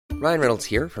Ryan Reynolds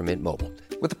here from Mint Mobile.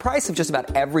 With the price of just about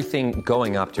everything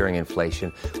going up during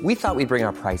inflation, we thought we'd bring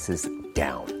our prices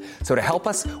down. So to help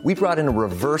us, we brought in a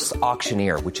reverse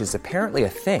auctioneer, which is apparently a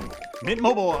thing. Mint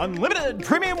Mobile Unlimited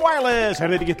Premium Wireless. How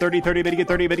to get 30, 30, bit to get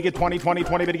 30, bit to get 20, 20,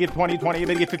 20, bit to get 20, 20,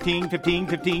 bit to get 15, 15,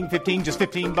 15, 15, just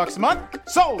 $15 a month?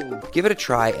 Sold! Give it a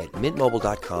try at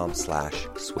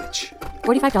mintmobile.com/switch.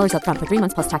 $45 up front for 3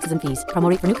 months plus taxes and fees. Promo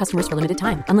rate for new customers for limited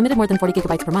time. Unlimited more than 40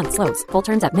 gigabytes per month. Slows full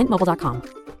terms at mintmobile.com.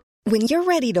 When you're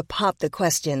ready to pop the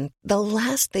question, the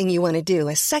last thing you want to do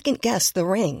is second-guess the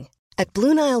ring. At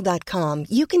BlueNile.com,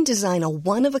 you can design a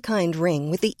one-of-a-kind ring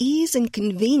with the ease and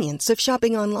convenience of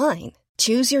shopping online.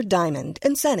 Choose your diamond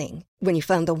and setting. When you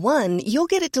find the one, you'll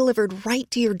get it delivered right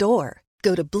to your door.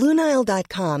 Go to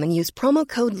BlueNile.com and use promo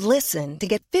code LISTEN to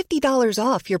get $50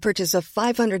 off your purchase of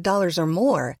 $500 or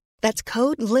more. That's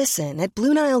code LISTEN at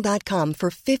BlueNile.com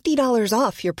for $50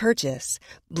 off your purchase.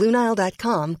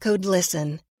 BlueNile.com, code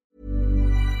LISTEN.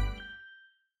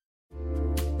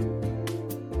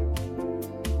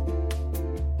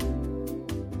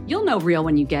 You'll know real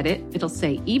when you get it. It'll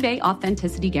say eBay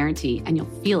Authenticity Guarantee, and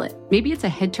you'll feel it. Maybe it's a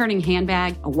head-turning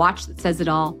handbag, a watch that says it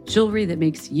all, jewelry that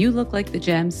makes you look like the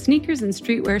gems, sneakers and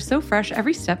streetwear so fresh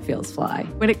every step feels fly.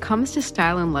 When it comes to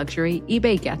style and luxury,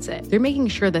 eBay gets it. They're making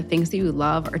sure the things that you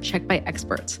love are checked by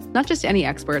experts. Not just any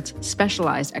experts,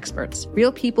 specialized experts.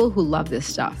 Real people who love this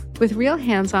stuff. With real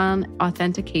hands-on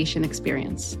authentication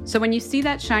experience. So when you see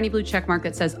that shiny blue checkmark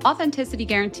that says Authenticity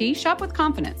Guarantee, shop with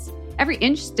confidence. Every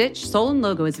inch, stitch, sole, and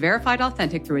logo is verified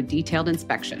authentic through a detailed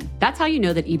inspection. That's how you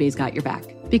know that eBay's got your back.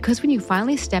 Because when you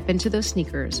finally step into those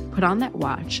sneakers, put on that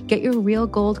watch, get your real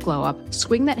gold glow up,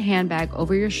 swing that handbag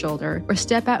over your shoulder, or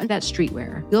step out in that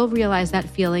streetwear, you'll realize that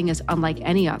feeling is unlike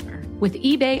any other. With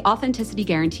eBay Authenticity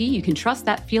Guarantee, you can trust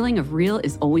that feeling of real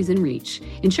is always in reach.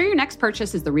 Ensure your next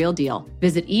purchase is the real deal.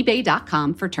 Visit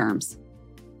ebay.com for terms.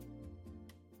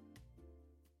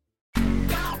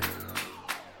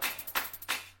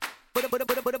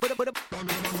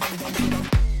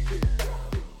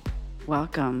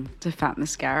 Welcome to Fat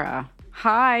Mascara.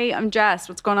 Hi, I'm Jess.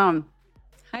 What's going on?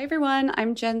 Hi, everyone.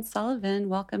 I'm Jen Sullivan.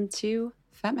 Welcome to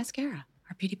Fat Mascara,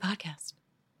 our beauty podcast.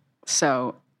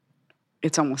 So,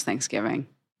 it's almost Thanksgiving.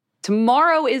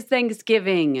 Tomorrow is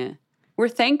Thanksgiving. We're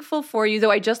thankful for you,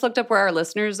 though I just looked up where our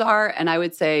listeners are, and I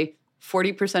would say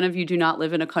 40% of you do not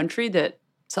live in a country that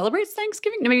celebrates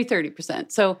Thanksgiving. No, maybe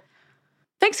 30%. So,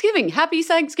 Thanksgiving. Happy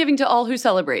Thanksgiving to all who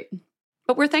celebrate.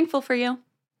 But we're thankful for you.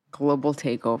 Global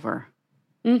takeover.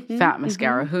 Fat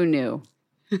Mascara. Who knew?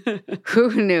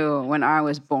 Who knew when I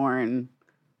was born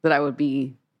that I would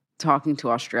be talking to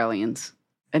Australians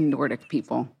and Nordic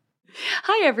people?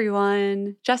 Hi,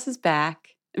 everyone. Jess is back.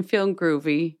 I'm feeling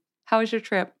groovy. How was your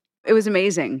trip? It was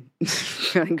amazing.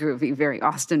 Feeling groovy. Very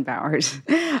Austin Powers.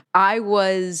 I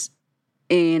was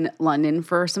in London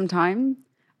for some time.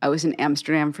 I was in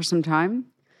Amsterdam for some time,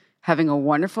 having a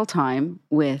wonderful time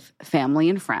with family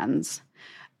and friends.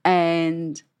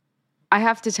 And I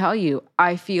have to tell you,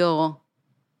 I feel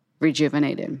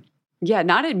rejuvenated. Yeah,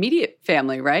 not immediate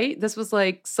family, right? This was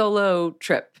like solo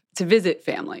trip to visit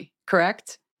family,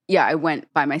 correct? Yeah, I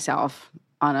went by myself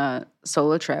on a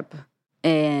solo trip,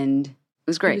 and it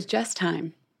was great. It was just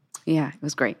time. Yeah, it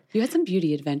was great. You had some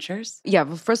beauty adventures. Yeah,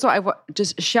 well, first of all,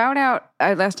 just shout out.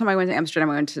 Last time I went to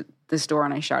Amsterdam, I went to the store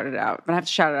and I shouted it out. But I have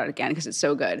to shout it out again because it's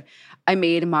so good. I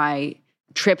made my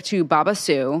trip to Baba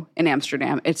Sue in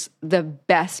Amsterdam. It's the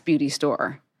best beauty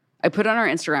store. I put it on our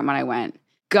Instagram when I went.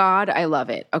 God, I love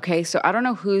it. Okay, so I don't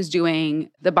know who's doing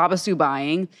the Baba Sue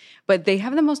buying, but they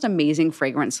have the most amazing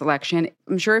fragrance selection.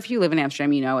 I'm sure if you live in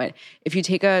Amsterdam, you know it. If you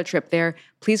take a trip there,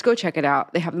 please go check it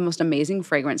out. They have the most amazing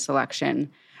fragrance selection.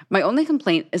 My only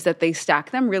complaint is that they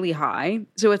stack them really high.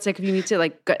 So it's like if you need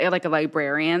to get like a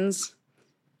librarian's,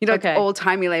 like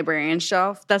old-timey librarian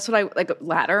shelf. That's what I like, a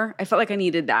ladder. I felt like I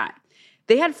needed that.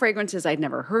 They had fragrances I'd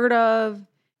never heard of.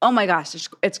 Oh my gosh,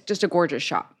 it's just a gorgeous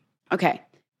shop. Okay.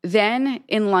 Then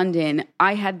in London,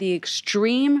 I had the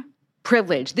extreme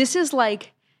privilege. This is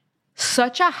like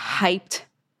such a hyped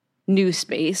new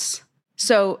space.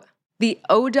 So the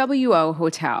OWO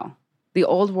Hotel, the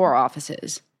Old War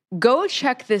Offices, go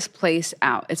check this place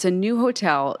out. It's a new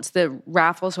hotel. It's the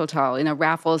Raffles Hotel.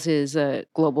 Raffles is a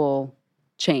global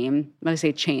chain. When I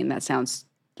say chain, that sounds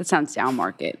down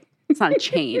market. It's not a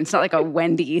chain. It's not like a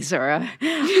Wendy's or a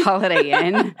Holiday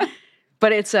Inn,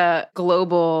 but it's a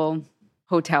global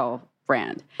hotel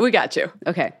brand. We got you.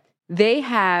 Okay. They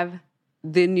have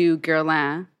the new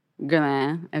Guerlain.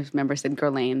 I remember I said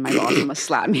Guerlain. My boss almost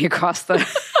slapped me across the...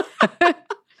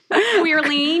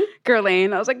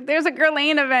 Guerlain. I was like, there's a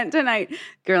Guerlain event tonight.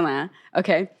 Guerlain.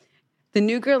 Okay. The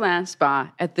new Guerlain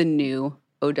spa at the new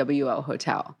OWO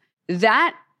Hotel.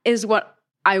 that is what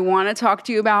I want to talk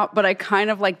to you about, but I kind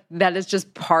of like that is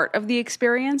just part of the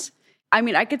experience. I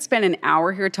mean, I could spend an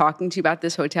hour here talking to you about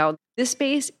this hotel. This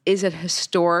space is a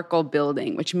historical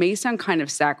building, which may sound kind of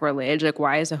sacrilege. Like,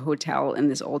 why is a hotel in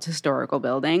this old historical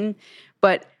building?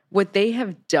 But what they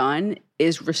have done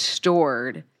is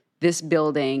restored this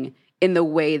building in the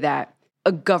way that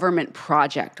a government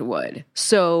project would.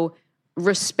 So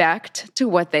respect to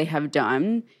what they have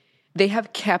done. They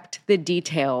have kept the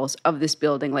details of this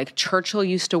building. Like Churchill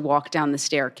used to walk down the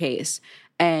staircase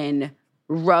and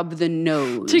rub the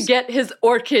nose. To get his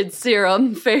orchid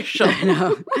serum facial.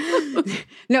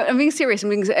 No, I'm being serious.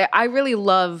 I really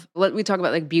love, we talk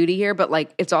about like beauty here, but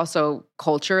like it's also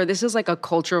culture. This is like a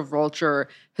culture vulture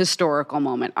historical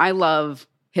moment. I love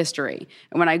history.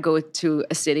 And when I go to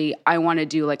a city, I want to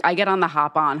do like, I get on the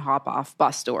hop on, hop off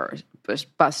bus tours.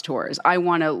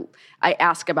 I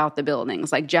ask about the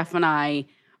buildings. Like Jeff and I,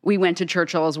 we went to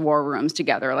Churchill's war rooms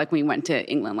together. Like we went to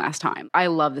England last time. I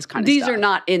love this kind of These stuff. are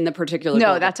not in the particular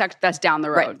No, building. that's down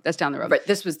the road. Right. That's down the road. Right.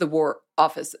 This was the war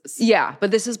offices. Yeah,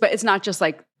 but it's not just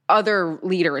like other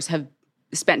leaders have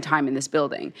spent time in this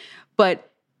building.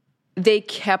 But they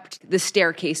kept the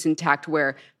staircase intact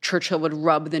where Churchill would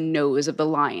rub the nose of the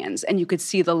lions, and you could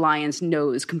see the lion's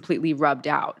nose completely rubbed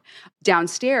out.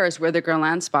 Downstairs, where the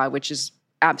Guerlain Spa, which is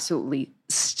absolutely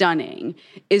stunning,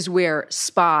 is where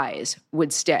spies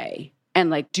would stay and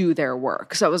like do their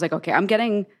work. So I was like, okay, I'm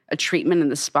getting a treatment in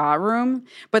the spa room,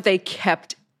 but they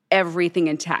kept everything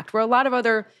intact. Where a lot of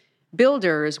other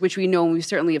builders, which we know and we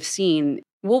certainly have seen.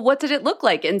 Well, what did it look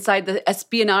like inside the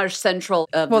espionage central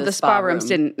of the spa rooms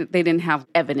didn't have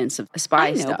evidence of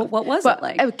spy stuff. But what was it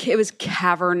like? It was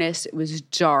cavernous, it was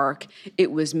dark,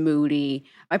 it was moody.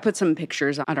 I put some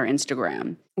pictures on our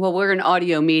Instagram. Well, we're an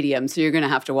audio medium, so you're going to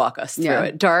have to walk us through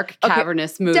it. Dark,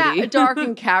 cavernous, moody. Dark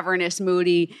and cavernous,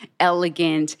 moody,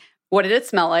 elegant. What did it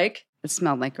smell like? It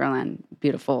smelled like Guerlain.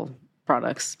 Beautiful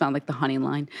products. Smelled like the honey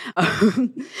line.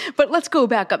 But let's go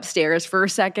back upstairs for a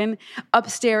second.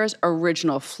 Upstairs,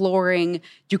 original flooring.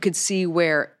 You could see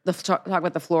where, talk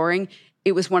about the flooring,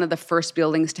 it was one of the first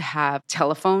buildings to have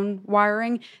telephone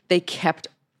wiring. They kept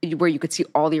where you could see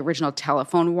all the original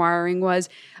telephone wiring was.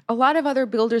 A lot of other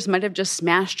builders might have just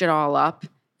smashed it all up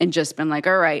and just been like,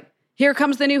 all right, here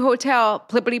comes the new hotel,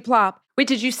 plippity plop. Wait,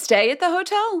 did you stay at the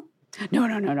hotel? No,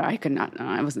 I could not. No,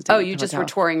 I wasn't staying at the you just hotel. were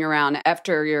touring around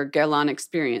after your Guerlain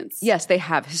experience. Yes, they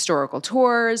have historical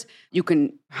tours. You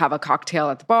can have a cocktail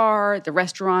at the bar, the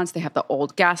restaurants. They have the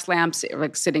old gas lamps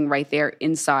like sitting right there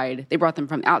inside. They brought them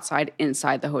from outside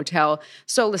inside the hotel.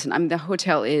 So listen, the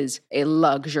hotel is a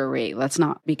luxury. Let's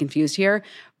not be confused here.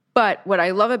 But what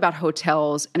I love about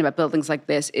hotels and about buildings like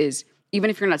this is even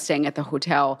if you're not staying at the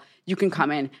hotel, you can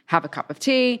come in, have a cup of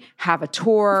tea, have a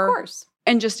tour. Of course.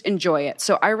 And just enjoy it.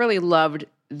 So I really loved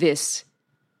this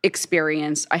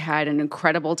experience. I had an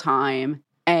incredible time.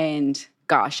 And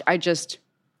gosh,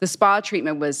 the spa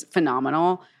treatment was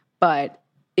phenomenal, but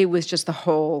it was just the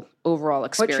whole overall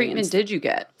experience. What treatment did you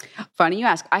get? Funny you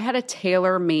ask. I had a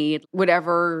tailor-made,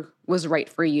 whatever was right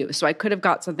for you. So I could have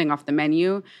got something off the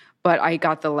menu, but I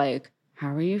got the like, how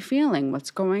are you feeling?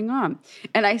 What's going on?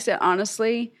 And I said,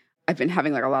 honestly, I've been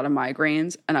having like a lot of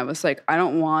migraines, and I was like, I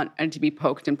don't want it to be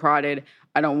poked and prodded.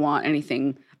 I don't want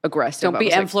anything aggressive. Don't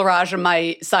be enfleurage on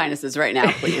my sinuses right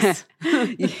now, please.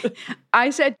 I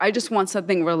said, I just want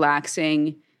something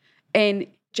relaxing. And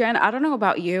Jen, I don't know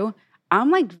about you.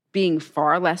 I'm like being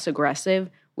far less aggressive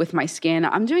with my skin.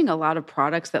 I'm doing a lot of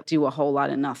products that do a whole lot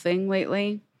of nothing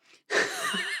lately.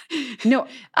 No,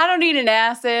 I don't need an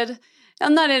acid.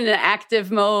 I'm not in an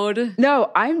active mode.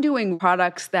 No, I'm doing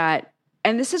products that,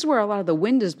 and this is where a lot of the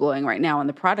wind is blowing right now in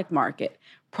the product market.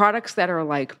 Products that are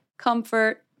like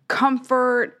comfort,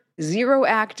 zero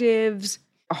actives,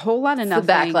 a whole lot of nothing.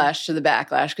 The backlash to the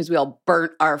backlash because we all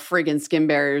burnt our friggin' skin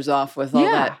barriers off with all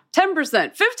that 10%,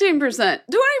 15%,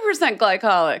 20%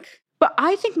 glycolic. But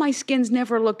I think my skin's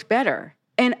never looked better.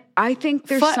 And I think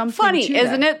there's something funny, to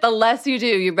isn't that. it? The less you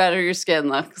do, the better your skin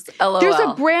looks. LOL. There's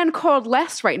a brand called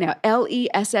Less right now,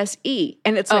 Lesse,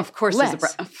 and it's like of course less.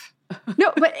 there's a brand.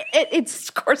 No, but it's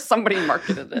of course somebody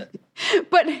marketed it.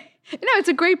 But no, it's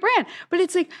a great brand. But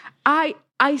it's like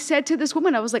I said to this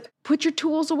woman, I was like, put your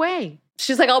tools away.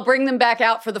 She's like, I'll bring them back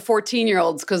out for the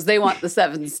 14-year-olds because they want the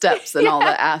 7 steps and all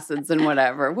the acids and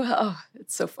whatever. Well,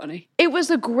 it's so funny. It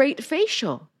was a great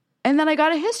facial. And then I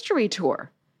got a history tour.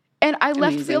 And I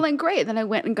left feeling great. Then I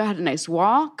went and got a nice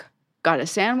walk, got a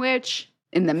sandwich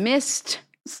in the mist.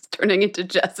 It's turning into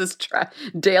Jess's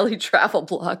daily travel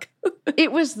blog.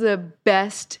 It was the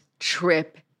best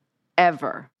trip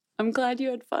ever. I'm glad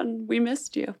you had fun. We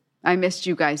missed you. I missed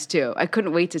you guys too. I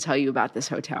couldn't wait to tell you about this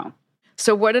hotel.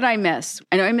 So what did I miss?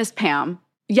 I know I missed Pam.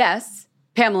 Yes,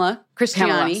 Pamela Christiani.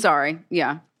 Pamela, sorry.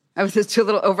 Yeah. I was just a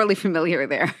little overly familiar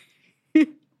there.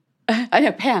 I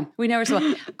know, Pam. We know her so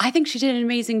well. I think she did an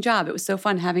amazing job. It was so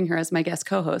fun having her as my guest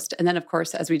co-host. And then, of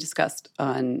course, as we discussed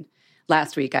on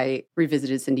last week, I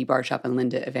revisited Cindy Barshop and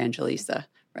Linda Evangelista.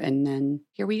 And then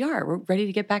here we are. We're ready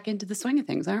to get back into the swing of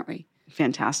things, aren't we?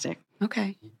 Fantastic.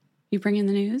 Okay. You bring in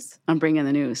the news? I'm bringing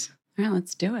the news. All right,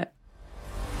 let's do it.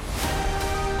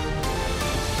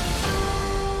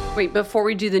 Wait, before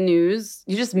we do the news,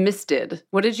 you just misted.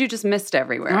 What did you just missed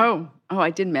everywhere? Oh, I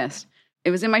did miss.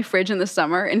 It was in my fridge in the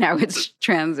summer, and now it's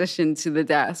transitioned to the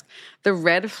desk. The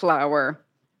Red Flower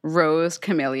Rose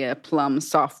Camellia Plum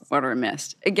Soft Water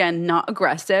Mist. Again, not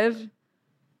aggressive.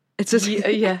 It's just,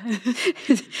 yeah.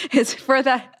 It's for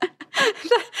that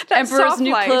Emperor's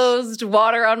New life. Clothes,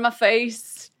 water on my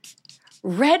face.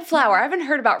 Red Flower. I haven't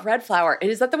heard about Red Flower.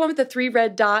 Is that the one with the 3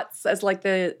 red dots as like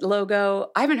the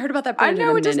logo? I haven't heard about that brand I know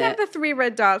in a it doesn't minute. have the 3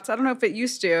 red dots. I don't know if it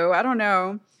used to. I don't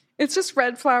know. It's just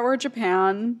Red Flower,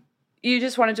 Japan. You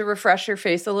just wanted to refresh your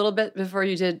face a little bit before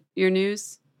you did your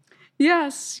news?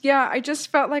 Yes. Yeah. I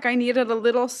just felt like I needed a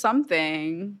little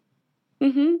something.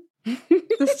 Mm-hmm.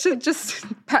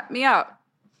 just pep me up.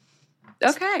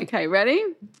 Okay. Okay. Ready?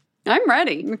 I'm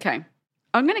ready. Okay.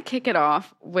 I'm going to kick it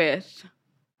off with,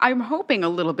 I'm hoping a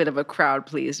little bit of a crowd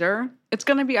pleaser. It's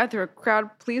going to be either a crowd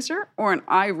pleaser or an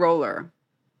eye roller.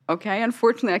 Okay.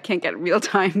 Unfortunately, I can't get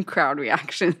real-time crowd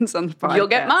reactions on the podcast. You'll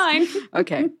get mine.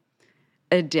 Okay.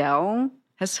 Adele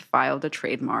has filed a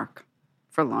trademark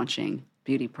for launching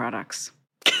beauty products.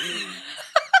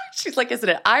 She's like, is it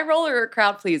an eye roller or a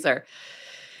crowd pleaser?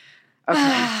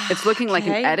 Okay. It's looking like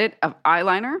an edit of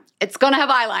eyeliner. It's going to have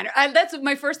eyeliner. That's what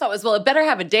my first thought was. Well, it better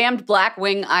have a damned black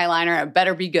wing eyeliner. It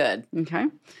better be good. Okay.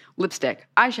 Lipstick,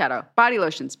 eyeshadow, body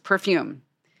lotions, perfume.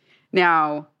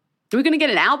 Now, are we going to get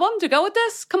an album to go with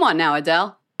this? Come on now,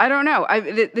 Adele. I don't know.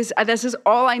 This is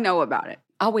all I know about it.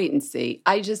 I'll wait and see.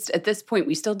 At this point,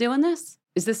 we still doing this?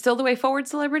 Is this still the way forward,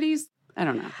 celebrities? I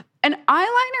don't know. An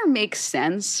eyeliner makes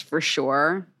sense for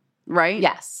sure, right?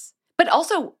 Yes. But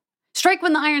also, strike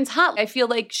when the iron's hot. I feel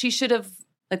like she should have,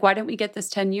 why didn't we get this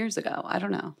 10 years ago? I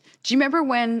don't know. Do you remember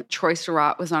when Troy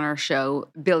Sirotte was on our show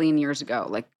a billion years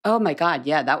ago? Oh my God,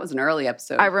 yeah, that was an early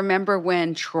episode. I remember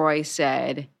when Troy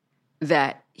said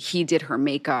that he did her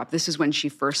makeup. This is when she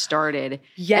first started.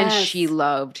 Yes. And she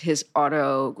loved his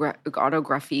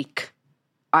autographique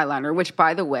eyeliner, which,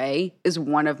 by the way, is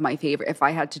one of my favorite. If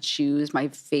I had to choose my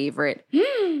favorite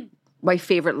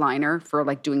liner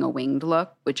for doing a winged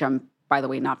look, which I'm, by the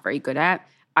way, not very good at,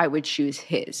 I would choose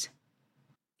his.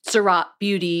 Sirotte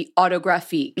Beauty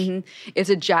Autographique. Mm-hmm. It's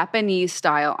a Japanese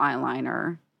style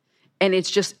eyeliner. And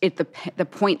it's just, the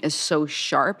point is so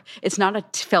sharp. It's not a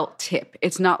felt tip.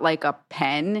 It's not like a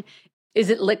pen.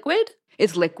 Is it liquid?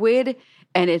 It's liquid,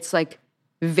 and it's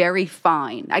very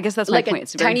fine. I guess that's my point.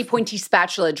 It's a tiny pointy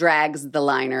spatula drags the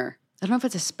liner. I don't know if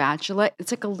it's a spatula.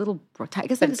 It's like a little, I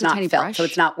guess But it's it's a not tiny felt, brush. so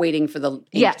it's not waiting for the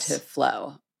ink to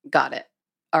flow. Got it.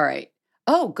 All right.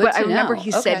 Oh, good but to know. I remember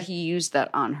he said he used that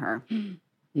on her.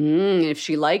 If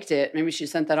she liked it, maybe she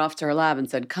sent that off to her lab and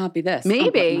said, copy this. Maybe.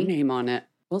 I'll put my name on it.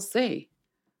 We'll see.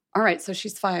 All right, so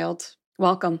she's filed.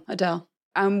 Welcome, Adele.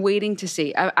 I'm waiting to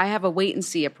see. I have a wait and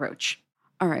see approach.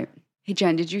 All right. Hey,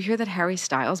 Jen, did you hear that Harry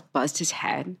Styles buzzed his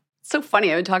head? It's so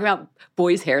funny. I've been talking about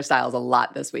boys' hairstyles a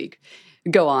lot this week.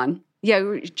 Go on.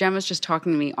 Yeah, Jen was just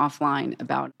talking to me offline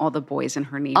about all the boys in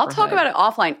her neighborhood. I'll talk about it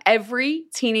offline. Every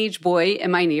teenage boy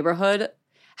in my neighborhood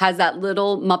has that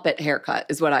little Muppet haircut,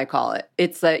 is what I call it.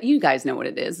 It's you guys know what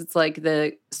it is. It's like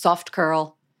the soft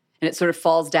curl, and it sort of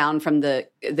falls down from the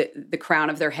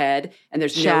crown of their head, and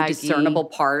there's Shaggy. no discernible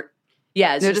part.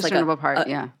 Yeah, it's no just discernible part,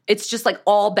 yeah. It's just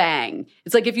all bang.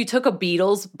 It's like if you took a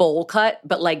Beatles bowl cut,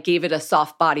 but gave it a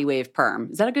soft body wave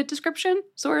perm. Is that a good description?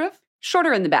 Sort of.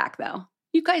 Shorter in the back, though.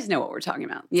 You guys know what we're talking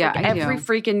about. It's yeah, I every do.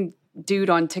 freaking dude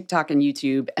on TikTok and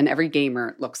YouTube and every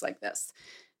gamer looks like this.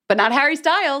 But not Harry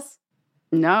Styles.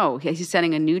 No, he's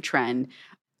setting a new trend.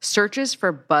 Searches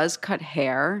for buzz cut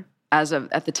hair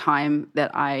at the time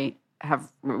that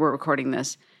we're recording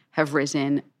this have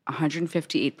risen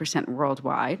 158%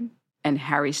 worldwide, and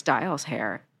Harry Styles'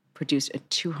 hair produced a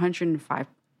 205%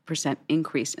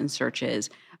 increase in searches.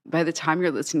 By the time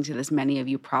you're listening to this, many of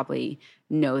you probably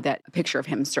know that a picture of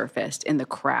him surfaced in the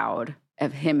crowd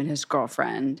of him and his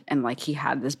girlfriend, and he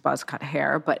had this buzz cut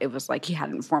hair, but it was he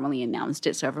hadn't formally announced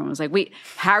it, so everyone was like, wait,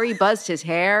 Harry buzzed his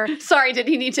hair? Sorry, did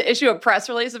he need to issue a press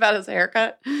release about his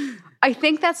haircut? I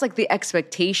think that's the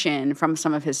expectation from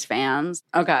some of his fans.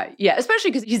 Okay, yeah,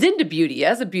 especially because he's into beauty. He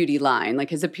has a beauty line.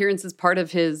 His appearance is part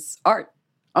of his art.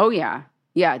 Oh, yeah.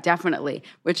 Yeah, definitely.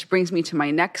 Which brings me to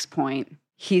my next point.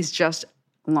 He's just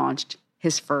launched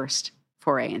his first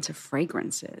foray into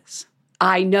fragrances.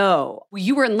 I know.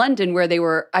 You were in London where they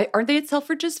were, aren't they at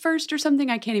Selfridges first or something?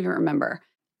 I can't even remember.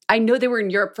 I know they were in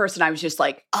Europe first, and I was just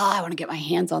like, I want to get my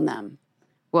hands on them.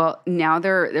 Well, now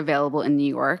they're available in New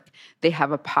York. They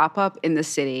have a pop-up in the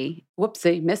city.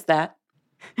 Whoopsie, missed that.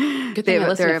 Good thing I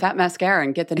listen to Fat Mascara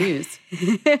and get the news.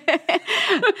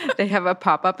 They have a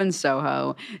pop-up in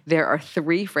Soho. There are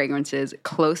 3 fragrances,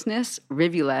 Closeness,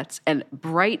 Rivulets, and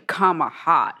Bright,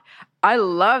 Hot. I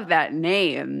love that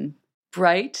name.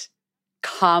 Bright,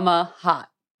 Hot.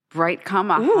 Bright, Ooh.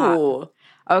 Hot.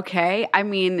 Okay. I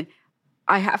mean,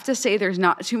 I have to say there's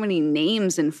not too many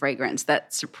names in fragrance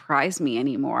that surprise me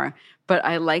anymore. But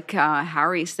I like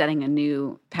Harry setting a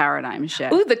new paradigm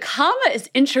shift. Ooh, the comma is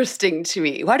interesting to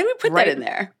me. Why do we put that in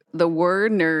there? The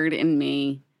word nerd in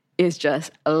me is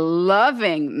just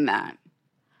loving that.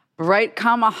 Bright,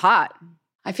 hot.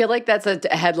 I feel like that's a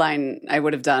headline I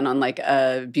would have done on like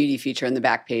a beauty feature in the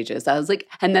back pages. I was like,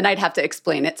 and then I'd have to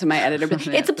explain it to my editor.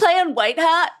 It's a play on white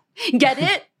hot. Get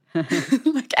it?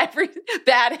 Like every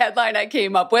bad headline I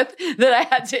came up with that I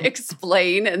had to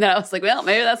explain. And then I was like, well,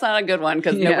 maybe that's not a good one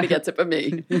because nobody gets it but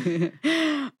me.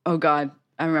 Oh, God.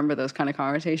 I remember those kind of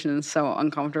conversations. So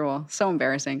uncomfortable. So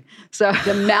embarrassing. So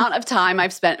the amount of time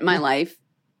I've spent in my life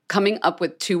coming up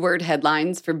with 2-word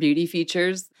headlines for beauty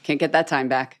features, can't get that time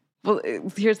back. Well,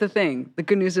 here's the thing. The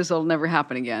good news is it'll never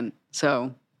happen again.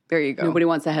 So there you go. Nobody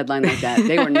wants a headline like that.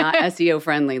 They were not SEO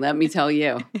friendly, let me tell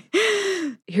you.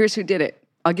 Here's who did it.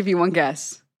 I'll give you one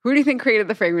guess. Who do you think created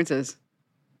the fragrances?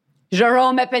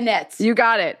 Jerome Epinette. You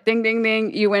got it. Ding, ding,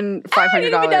 ding. You win $500. I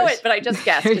didn't even know it, but I just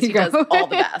guessed because he does all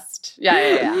the best.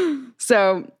 Yeah.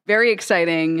 So very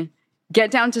exciting. Get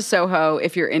down to Soho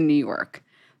if you're in New York.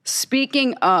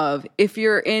 Speaking of, if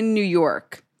you're in New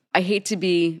York, I hate to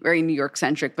be very New York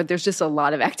centric, but there's just a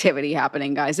lot of activity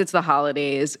happening, guys. It's the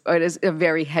holidays. It is a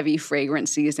very heavy fragrance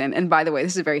season. And by the way,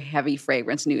 this is very heavy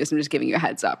fragrance news. I'm just giving you a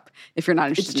heads up if you're not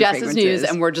interested in fragrances. It's Jess's news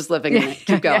and we're just living in it.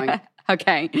 Keep going. Yeah.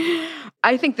 Okay.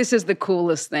 I think this is the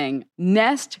coolest thing.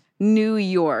 Nest, New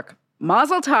York.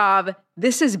 Mazel tov.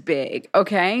 This is big,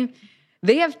 okay?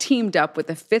 They have teamed up with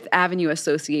the Fifth Avenue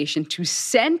Association to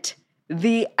scent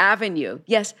the avenue.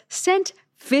 Yes, scent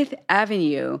Fifth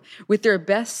Avenue with their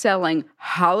best-selling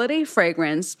holiday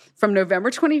fragrance from November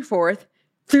 24th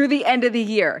through the end of the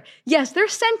year. Yes, they're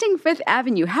scenting Fifth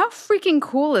Avenue. How freaking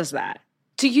cool is that?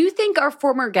 Do you think our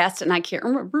former guest, and I can't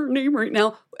remember her name right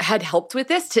now, had helped with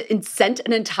this to scent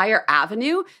an entire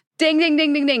avenue? Ding, ding,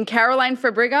 ding, ding, ding. Caroline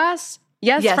Fabregas?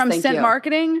 Yes, from Scent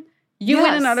Marketing. You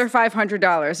win another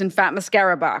 $500 in Fat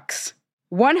Mascara Box.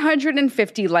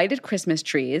 150 lighted Christmas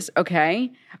trees,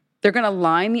 okay? They're going to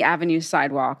line the avenue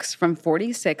sidewalks from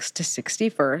 46th to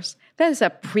 61st. That is a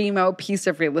primo piece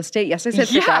of real estate. Yes, I said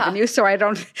Fifth Avenue, so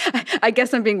I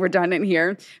guess I'm being redundant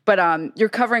here. But you're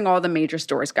covering all the major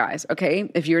stores, guys,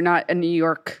 okay? If you're not in New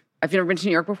York, if you've never been to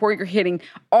New York before, you're hitting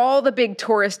all the big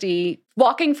touristy.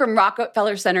 Walking from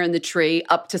Rockefeller Center in the tree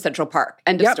up to Central Park.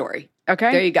 End of story.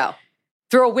 Okay. There you go.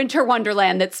 Through a winter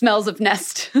wonderland that smells of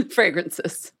Nest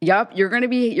fragrances. Yep, you're going to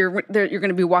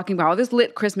be walking by all these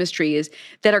lit Christmas trees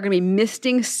that are going to be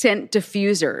misting scent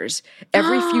diffusers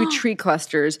every few tree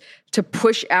clusters to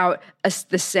push out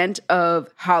the scent of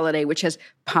holiday, which has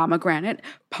pomegranate,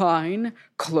 pine,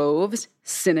 cloves,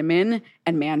 cinnamon,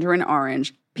 and mandarin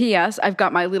orange. P.S. I've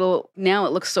got my little, now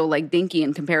it looks so like dinky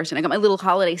in comparison. I got my little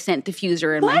holiday scent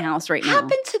diffuser in my house right now. What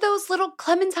happened to those little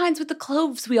clementines with the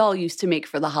cloves we all used to make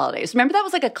for the holidays? Remember that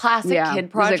was like a classic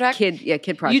kid project? It was a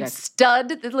kid project. You'd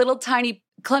stud the little tiny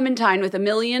clementine with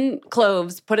 1,000,000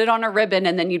 cloves, put it on a ribbon,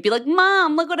 and then you'd be like,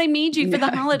 Mom, look what I made you for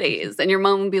the holidays. And your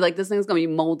mom would be like, this thing's going to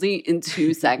be moldy in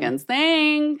 2 seconds.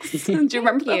 Thanks. Do you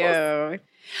remember those?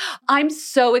 I'm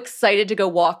so excited to go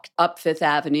walk up Fifth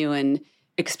Avenue and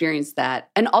experience that.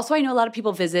 And also, I know a lot of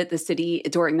people visit the city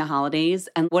during the holidays,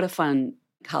 and what a fun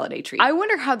holiday treat. I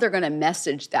wonder how they're going to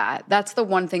message that. That's the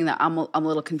one thing that I'm a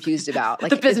little confused about.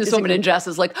 Like the businesswoman in dress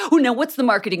is like, oh no, what's the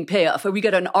marketing payoff? Are we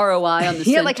got an ROI on the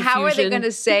scent like diffusion? How are they going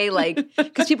to say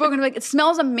because people are going to be like, it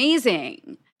smells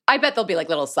amazing. I bet there'll be like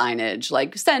little signage,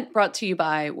 like scent brought to you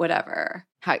by whatever.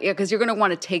 Because you're going to want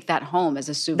to take that home as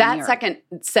a souvenir. That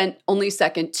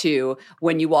second to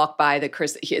when you walk by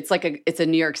it's a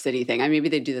New York City thing. Maybe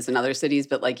they do this in other cities,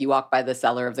 but like you walk by the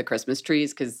cellar of the Christmas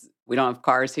trees because we don't have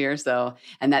cars here. So,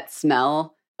 and that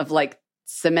smell of like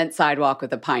cement sidewalk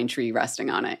with a pine tree resting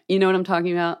on it. You know what I'm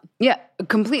talking about? Yeah,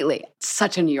 completely.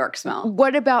 Such a New York smell.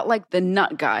 What about like the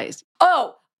nut guys?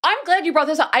 Oh, I'm glad you brought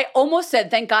this up. I almost said,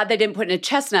 thank God they didn't put in a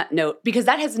chestnut note because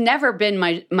that has never been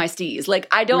my steez. Like,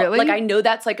 I don't, Really? like, I know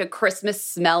that's like a Christmas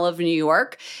smell of New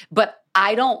York, but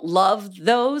I don't love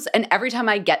those. And every time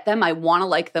I get them, I want to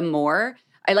like them more.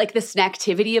 I like the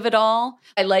snacktivity of it all.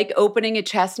 I like opening a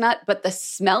chestnut, but the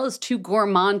smell is too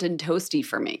gourmand and toasty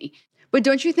for me. But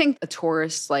don't you think a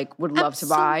tourist like would love to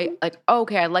buy like, oh,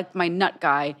 okay, I like my nut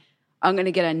guy. I'm going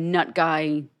to get a nut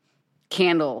guy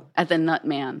candle at the Nut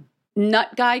Man. Nut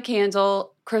guy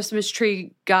candle, Christmas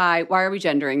tree guy. Why are we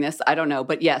gendering this? I don't know.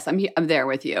 But yes, I'm there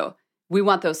with you. We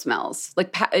want those smells.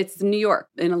 Like it's New York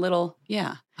in a little,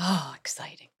 yeah. Oh,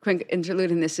 exciting. Quick interlude,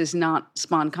 and this is not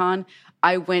SponCon.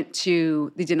 I went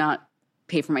to, they did not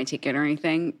pay for my ticket or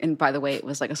anything. And by the way, it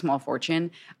was like a small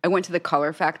fortune. I went to the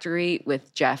Color Factory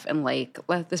with Jeff and Lake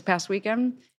this past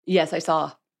weekend. Yes, I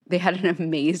saw. They had an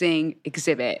amazing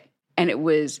exhibit, and it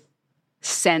was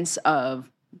Sense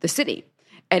of the City.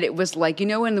 And it was like, you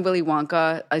know, in the Willy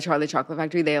Wonka, Charlie Chocolate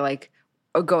Factory, they like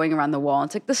are going around the wall.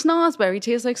 It's like the snozberry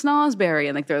tastes like snozberry,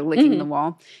 and like they're licking the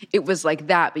wall. It was like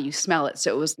that, but you smell it.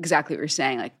 So it was exactly what you're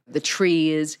saying. Like the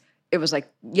trees, it was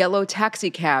like yellow taxi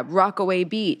cab, Rockaway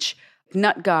Beach,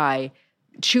 nut guy,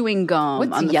 chewing gum.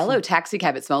 What's yellow taxi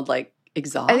cab? It smelled like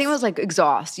exhaust. I think it was like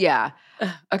exhaust, yeah.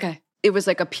 Okay. It was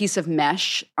like a piece of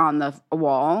mesh on the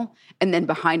wall, and then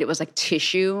behind it was like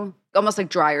tissue, almost like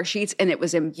dryer sheets, and it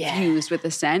was infused with the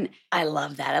scent. I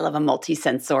love that. I love a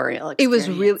multi-sensorial experience. It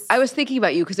was really, I was thinking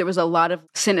about you because there was a lot of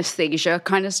synesthesia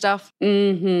kind of stuff.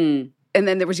 Mm-hmm. And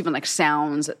then there was even like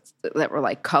sounds that were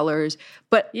like colors.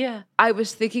 But yeah, I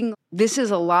was thinking this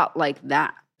is a lot like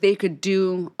that. They could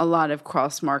do a lot of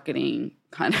cross-marketing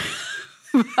kind of.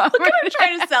 Look at her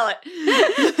trying to sell it.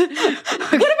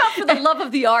 What about for the love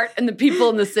of the art and the people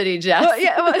in the city, Jess? Well,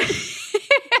 yeah, well,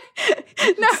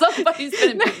 no. Somebody's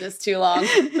been in business too long.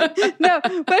 No,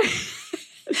 but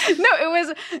no, it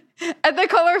was at the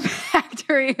Color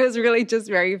Factory. It was really just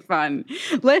very fun.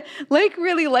 Like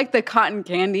really liked the cotton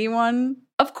candy one.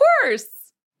 Of course.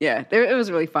 Yeah, it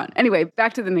was really fun. Anyway,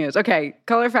 back to the news. Okay,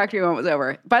 Color Factory one was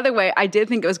over. By the way, I did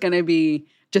think it was going to be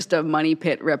just a money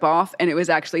pit ripoff, and it was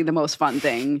actually the most fun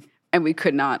thing. And we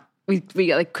could not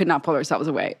pull ourselves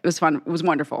away. It was fun. It was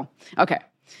wonderful. Okay.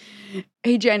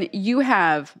 Hey, Jen, you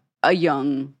have a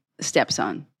young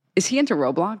stepson. Is he into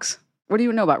Roblox? What do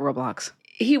you know about Roblox?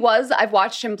 He was. I've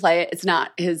watched him play it. It's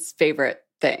not his favorite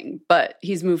thing, but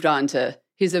he's moved on to,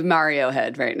 he's a Mario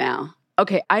head right now.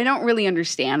 Okay, I don't really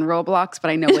understand Roblox, but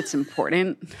I know it's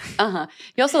important.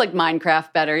 He also liked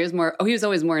Minecraft better. He was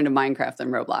always more into Minecraft than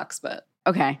Roblox, but.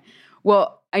 Okay.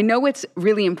 Well, I know it's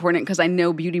really important because I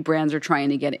know beauty brands are trying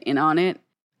to get in on it.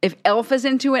 If Elf is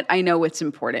into it, I know it's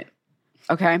important.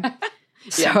 Okay?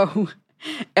 So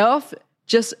Elf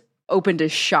just opened a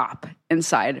shop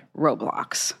inside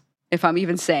Roblox, if I'm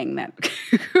even saying that.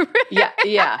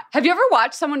 Yeah. Have you ever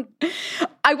watched someone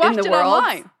I watched in the it world?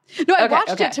 online. No, I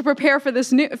watched it to prepare for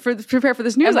this prepare for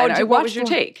this newsletter. What was your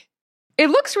take?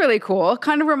 It looks really cool. It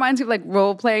kind of reminds me of like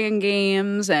role-playing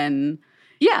games and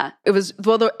yeah, it was,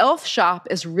 well, the Elf shop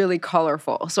is really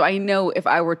colorful. So I know if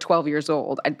I were 12 years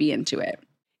old, I'd be into it.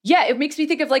 Yeah, it makes me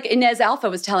think of like Inez Alpha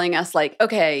was telling us like,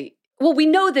 okay, well, we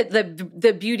know that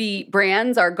the beauty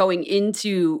brands are going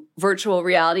into virtual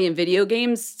reality and video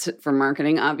games for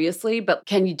marketing, obviously, but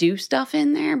can you do stuff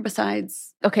in there besides?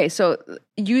 Okay, so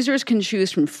users can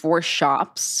choose from 4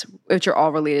 shops, which are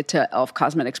all related to Elf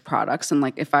Cosmetics products. And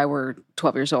like if I were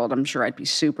 12 years old, I'm sure I'd be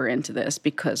super into this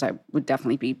because I would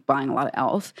definitely be buying a lot of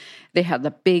Elf. They have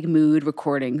the Big Mood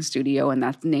recording studio, and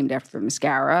that's named after the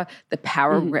mascara. The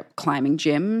Power Grip climbing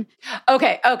gym.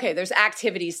 Okay. There's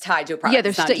activities tied to a product. Yeah,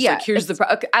 there's like, here's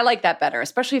the okay, I like that better,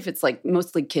 especially if it's like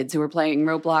mostly kids who are playing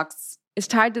Roblox. It's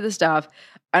tied to the stuff.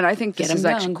 And I think this is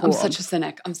actually cool. I'm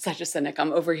such a cynic.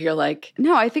 I'm over here like.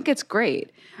 No, I think it's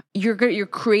great. You're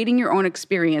creating your own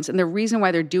experience. And the reason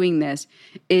why they're doing this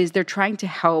is they're trying to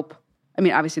help. I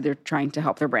mean, obviously they're trying to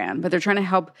help their brand, but they're trying to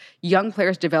help young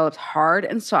players develop hard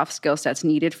and soft skill sets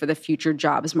needed for the future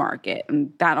jobs market.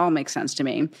 And that all makes sense to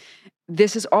me.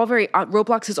 This is all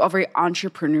Roblox is all very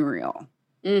entrepreneurial.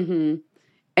 Mm-hmm.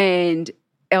 And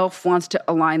Elf wants to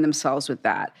align themselves with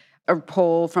that. A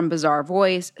poll from Bizarre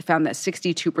Voice found that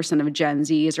 62% of Gen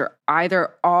Zs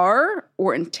either are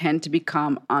or intend to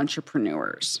become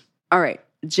entrepreneurs. All right,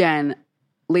 Jen,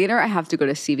 later I have to go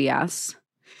to CVS,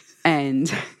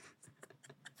 and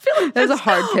there's a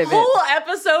hard pivot. The whole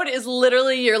episode is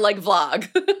literally your like vlog.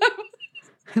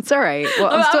 It's all right. Well,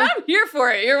 I'm here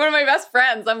for it. You're one of my best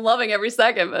friends. I'm loving every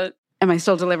second. But am I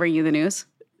still delivering you the news?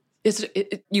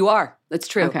 You are. That's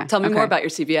true. Okay. Tell me more about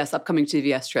your upcoming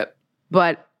CVS trip.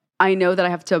 But I know that I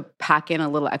have to pack in a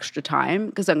little extra time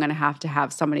because I'm going to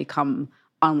have somebody come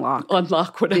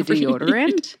unlock whatever the you deodorant,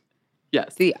 need.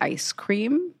 Yes. the ice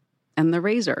cream, and the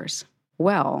razors.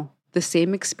 Well, the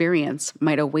same experience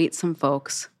might await some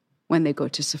folks when they go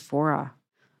to Sephora.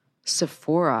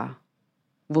 Sephora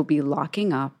will be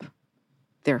locking up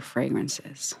their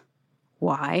fragrances.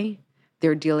 Why?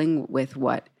 They're dealing with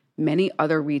what many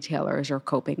other retailers are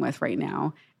coping with right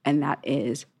now, and that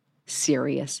is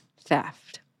serious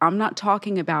theft. I'm not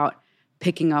talking about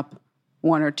picking up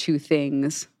one or two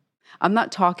things. I'm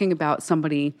not talking about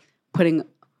somebody putting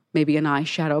maybe an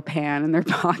eyeshadow pan in their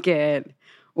pocket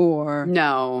or...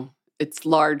 No, it's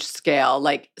large scale,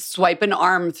 like swipe an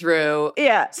arm through,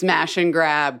 smash and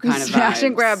grab kind of Smash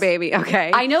and vibes. grab, baby.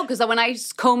 Okay. I know, because when I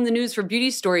comb the news for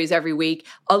beauty stories every week,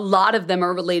 a lot of them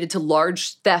are related to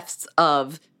large thefts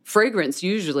of fragrance,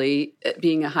 usually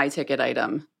being a high-ticket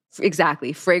item.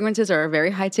 Exactly. Fragrances are a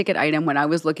very high-ticket item. When I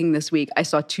was looking this week, I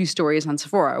saw two stories on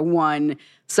Sephora. One,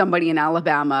 somebody in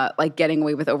Alabama, like getting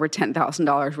away with over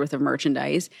 $10,000 worth of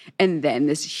merchandise. And then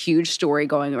this huge story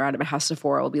going around about how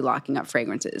Sephora will be locking up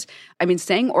fragrances. I mean,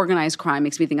 saying organized crime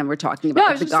makes me think we're talking about No,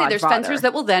 I was the just saying there's Godfather. fencers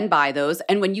that will then buy those.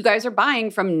 And when you guys are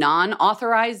buying from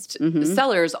non-authorized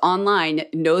sellers online,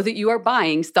 know that you are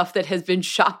buying stuff that has been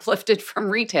shoplifted from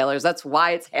retailers. That's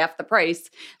why it's half the price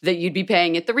that you'd be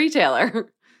paying at the retailer.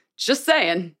 Just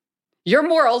saying. Your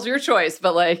morals, your choice,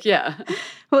 but like, yeah.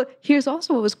 Well, here's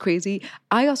also what was crazy.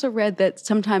 I also read that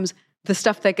sometimes the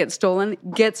stuff that gets stolen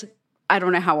gets, I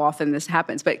don't know how often this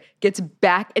happens, but gets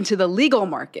back into the legal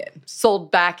market.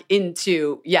 Sold back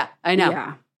into, I know.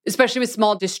 Yeah. Especially with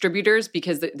small distributors,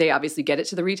 because they obviously get it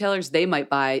to the retailers. They might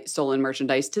buy stolen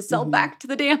merchandise to sell back to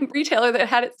the damn retailer that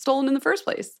had it stolen in the first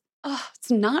place. Oh, it's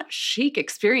not chic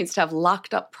experience to have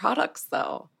locked up products,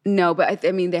 though. No, but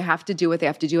I mean, they have to do what they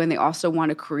have to do, and they also want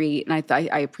to create, and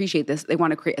I appreciate this, they want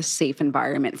to create a safe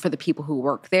environment for the people who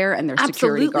work there and their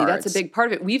security guards. Absolutely, that's a big part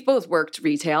of it. We've both worked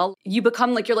retail. You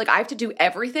become like, you're like, I have to do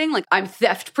everything. Like, I'm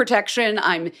theft protection,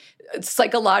 I'm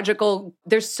psychological.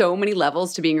 There's so many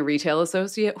levels to being a retail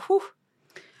associate. Whew.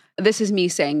 This is me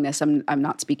saying this. I'm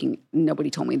not speaking,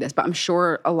 nobody told me this, but I'm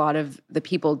sure a lot of the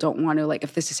people don't want to, like,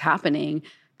 if this is happening,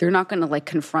 they're not going to like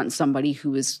confront somebody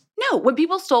who is... No, when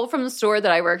people stole from the store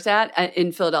that I worked at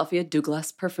in Philadelphia,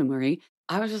 Douglas Perfumery,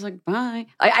 I was just like, bye.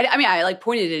 I mean, I like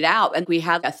pointed it out, and we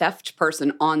had a theft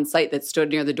person on site that stood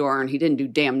near the door, and he didn't do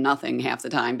damn nothing half the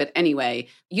time. But anyway,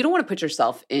 you don't want to put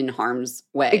yourself in harm's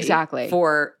way. Exactly.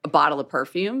 For a bottle of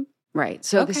perfume. Right.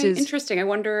 So okay, this is... interesting. I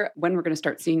wonder when we're going to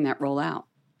start seeing that roll out.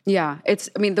 Yeah.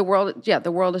 The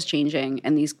world is changing,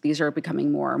 and these are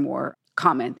becoming more and more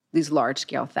common, these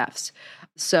large-scale thefts.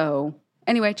 So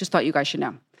anyway, just thought you guys should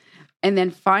know. And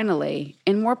then finally,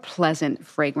 in more pleasant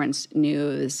fragrance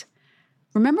news,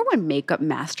 remember when makeup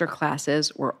master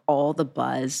classes were all the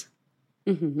buzz?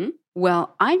 Mm-hmm.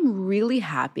 Well, I'm really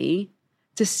happy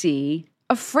to see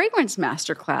a fragrance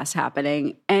master class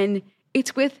happening, and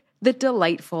it's with the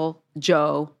delightful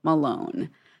Jo Malone.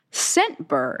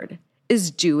 Scentbird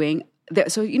is doing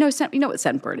that. So you know what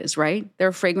Scentbird is, right? They're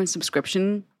a fragrance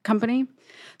subscription company.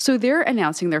 So they're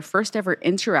announcing their first ever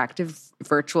interactive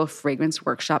virtual fragrance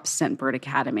workshop, Scentbird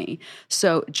Academy.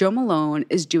 So Jo Malone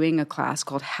is doing a class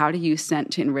called How to Use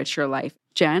Scent to Enrich Your Life.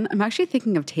 Jen, I'm actually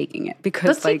thinking of taking it because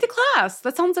let's take the class.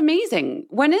 That sounds amazing.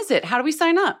 When is it? How do we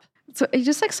sign up? So you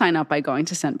just like sign up by going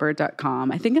to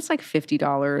scentbird.com. I think it's like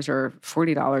 $50 or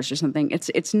 $40 or something.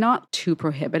 It's not too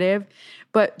prohibitive.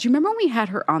 But do you remember when we had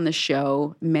her on the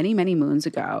show many, many moons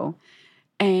ago?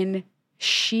 And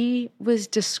she was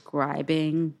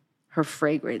describing her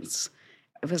fragrance.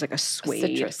 It was like a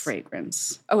suede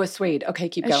fragrance. Oh, a suede. Okay,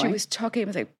 keep going. She was talking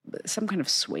about like some kind of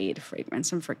suede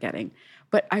fragrance. I'm forgetting.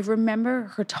 But I remember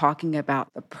her talking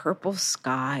about the purple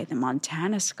sky, the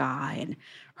Montana sky, and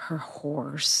her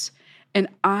horse. And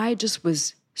I just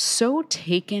was so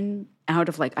taken out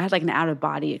of I had like an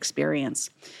out-of-body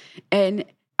experience. And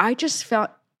I just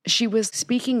felt she was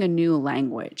speaking a new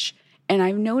language. And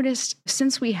I've noticed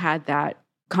since we had that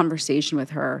conversation with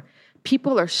her,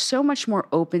 people are so much more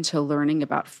open to learning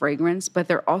about fragrance, but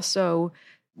they're also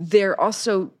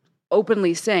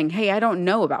openly saying, hey, I don't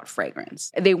know about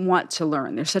fragrance. They want to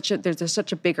learn. There's such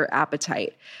a bigger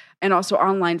appetite. And also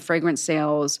online fragrance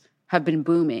sales have been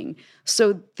booming.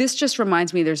 So this just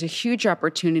reminds me there's a huge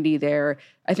opportunity there.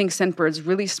 I think Scentbird's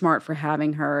really smart for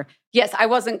having her. Yes, I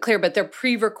wasn't clear, but they're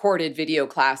pre-recorded video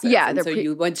classes. Yeah, and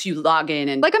so once you log in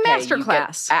and like a master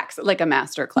class. Like a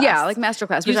master class. Yeah, like master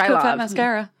class, which I love. Fat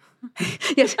mascara.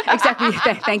 Yes, exactly.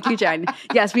 Thank you, Jen.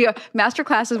 Yes,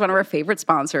 Masterclass is one of our favorite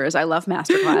sponsors. I love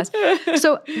Masterclass.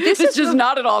 So this is just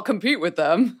not at all compete with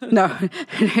them. No.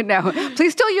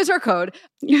 Please still use our code.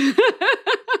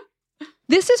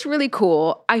 This is really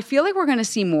cool. I feel like we're going to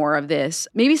see more of this.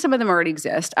 Maybe some of them already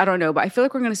exist. I don't know, but I feel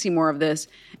like we're going to see more of this.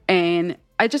 And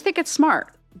I just think it's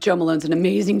smart. Joe Malone's an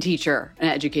amazing teacher, an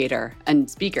educator, and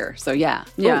speaker. So yeah.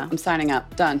 Yeah. Ooh, I'm signing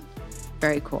up. Done.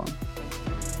 Very cool.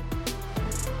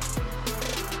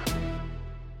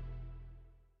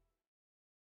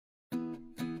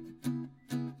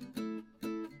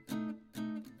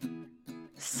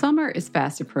 Summer is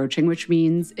fast approaching, which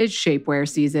means it's shapewear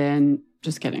season.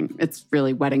 Just kidding. It's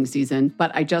really wedding season. But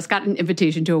I just got an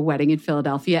invitation to a wedding in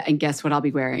Philadelphia, and guess what I'll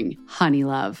be wearing? Honey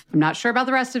Love. I'm not sure about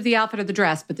the rest of the outfit or the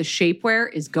dress, but the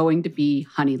shapewear is going to be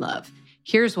Honey Love.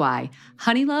 Here's why.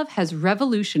 Honey Love has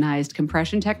revolutionized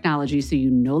compression technology so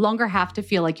you no longer have to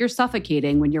feel like you're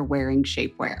suffocating when you're wearing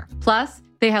shapewear. Plus,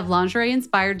 they have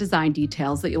lingerie-inspired design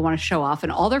details that you'll want to show off,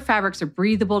 and all their fabrics are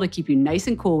breathable to keep you nice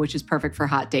and cool, which is perfect for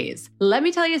hot days. Let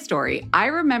me tell you a story. I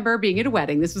remember being at a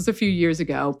wedding, this was a few years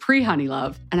ago, pre-Honey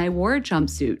Love, and I wore a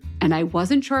jumpsuit, and I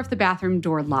wasn't sure if the bathroom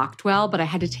door locked well, but I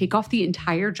had to take off the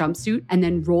entire jumpsuit and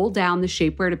then roll down the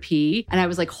shapewear to pee, and I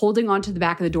was like holding onto the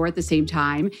back of the door at the same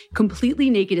time,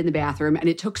 completely naked in the bathroom, and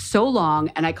it took so long,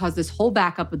 and I caused this whole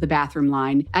backup of the bathroom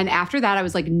line, and after that, I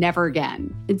was like, never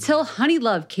again. Until Honey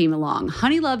Love came along.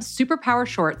 Honey Love's Superpower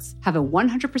shorts have a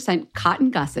 100%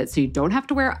 cotton gusset, so you don't have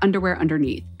to wear underwear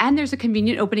underneath. And there's a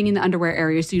convenient opening in the underwear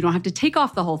area, so you don't have to take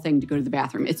off the whole thing to go to the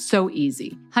bathroom. It's so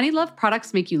easy. Honey Love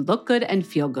products make you look good and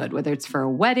feel good, whether it's for a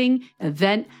wedding,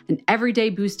 event, an everyday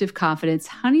boost of confidence.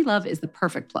 Honey Love is the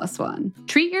perfect plus one.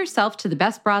 Treat yourself to the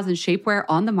best bras and shapewear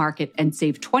on the market and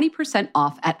save 20%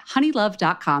 off at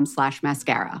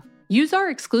honeylove.com/mascara. Use our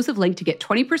exclusive link to get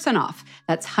 20% off.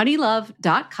 That's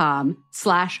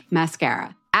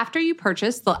honeylove.com/mascara. After you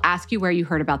purchase, they'll ask you where you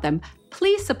heard about them.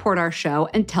 Please support our show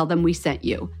and tell them we sent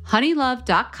you.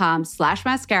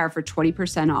 honeylove.com/mascara for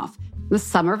 20% off. The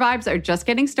summer vibes are just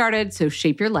getting started, so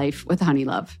shape your life with Honey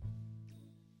Love.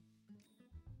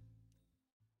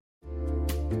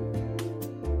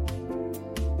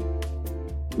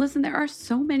 Listen, there are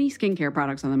so many skincare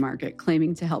products on the market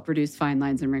claiming to help reduce fine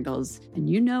lines and wrinkles, and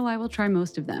you know I will try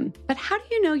most of them. But how do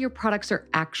you know your products are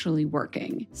actually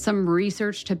working? Some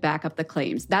research to back up the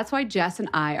claims. That's why Jess and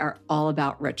I are all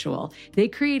about Ritual. They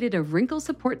created a wrinkle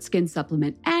support skin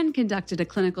supplement and conducted a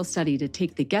clinical study to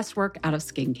take the guesswork out of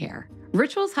skincare.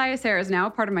 Ritual's Hyacera is now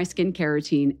a part of my skincare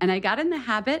routine, and I got in the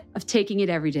habit of taking it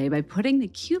every day by putting the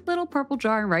cute little purple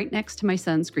jar right next to my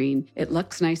sunscreen. It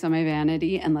looks nice on my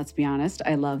vanity, and let's be honest,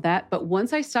 I love that. But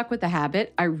once I stuck with the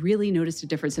habit, I really noticed a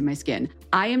difference in my skin.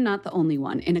 I am not the only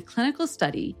one. In a clinical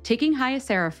study, taking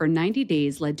Hyacera for 90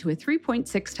 days led to a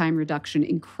 3.6 time reduction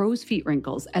in crow's feet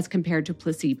wrinkles as compared to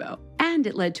placebo. And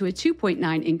it led to a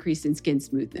 2.9 increase in skin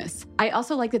smoothness. I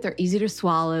also like that they're easy to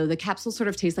swallow. The capsules sort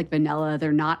of taste like vanilla.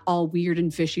 They're not all weird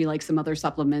and fishy like some other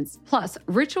supplements. Plus,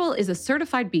 Ritual is a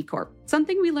certified B Corp,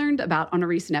 something we learned about on a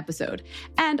recent episode.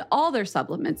 And all their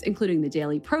supplements, including the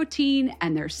daily protein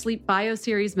and their Sleep Bio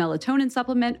Series melatonin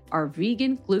supplement, are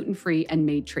vegan, gluten-free, and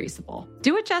made traceable.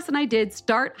 Do what Jess and I did,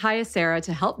 start Hyacera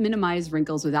to help minimize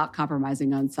wrinkles without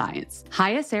compromising on science.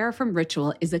 Hyacera from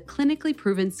Ritual is a clinically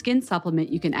proven skin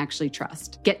supplement you can actually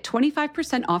trust. Get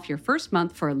 25% off your first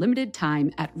month for a limited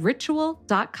time at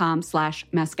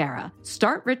ritual.com/mascara.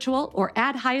 Start Ritual or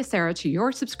add Hyacera to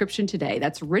your subscription today.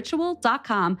 That's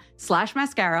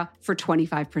ritual.com/mascara for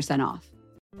 25% off.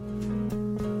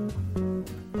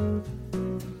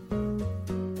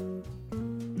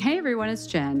 Hey everyone, it's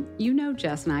Jen. You know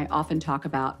Jess and I often talk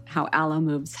about how Alo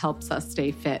Moves helps us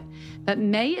stay fit. But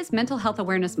May is Mental Health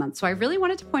Awareness Month, so I really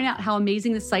wanted to point out how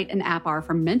amazing the site and app are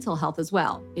for mental health as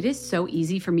well. It is so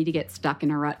easy for me to get stuck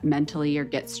in a rut mentally or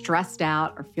get stressed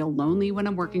out or feel lonely when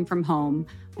I'm working from home.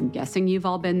 I'm guessing you've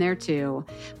all been there too.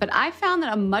 But I found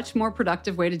that a much more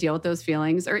productive way to deal with those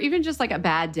feelings, or even just like a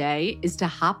bad day, is to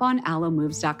hop on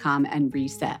alomoves.com and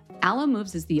reset. Alo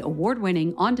Moves is the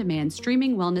award-winning, on-demand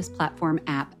streaming wellness platform,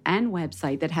 app, and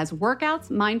website that has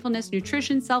workouts, mindfulness,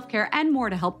 nutrition, self-care, and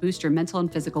more to help boost your mental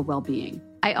and physical well-being.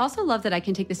 I also love that I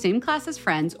can take the same class as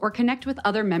friends or connect with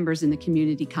other members in the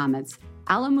community comments.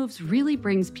 Alo Moves really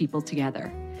brings people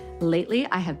together. Lately,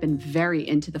 I have been very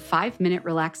into the 5-minute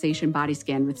relaxation body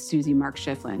scan with Susie Mark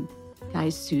Schifflin.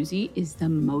 Guys, Susie is the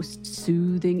most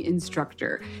soothing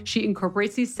instructor. She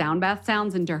incorporates these sound bath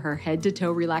sounds into her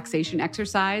head-to-toe relaxation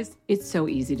exercise. It's so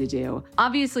easy to do.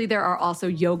 Obviously, there are also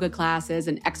yoga classes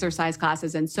and exercise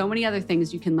classes and so many other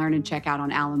things you can learn and check out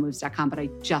on alomoves.com, but I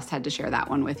just had to share that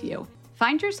one with you.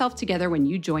 Find yourself together when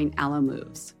you join Alo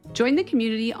Moves. Join the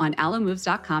community on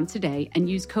allomoves.com today and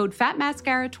use code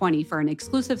FATMASCARA20 for an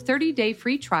exclusive 30-day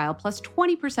free trial plus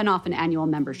 20% off an annual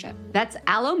membership. That's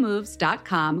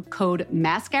allomoves.com, code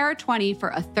MASCARA20 for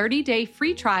a 30-day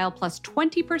free trial plus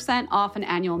 20% off an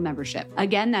annual membership.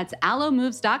 Again, that's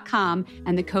allomoves.com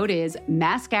and the code is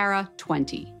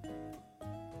MASCARA20.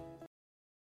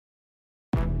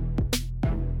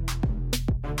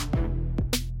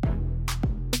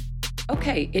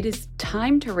 Okay, it is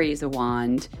time to raise a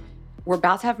wand. We're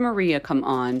about to have Maria come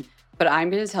on, but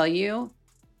I'm going to tell you,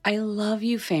 I love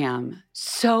you, fam.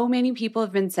 So many people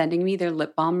have been sending me their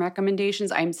lip balm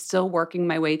recommendations. I'm still working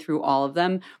my way through all of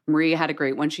them. Maria had a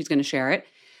great one. She's going to share it.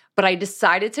 But I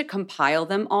decided to compile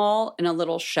them all in a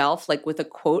little shelf, like with a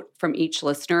quote from each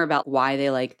listener about why they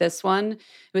like this one. It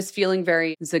was feeling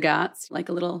very Zagat's, like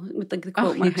a little, with like the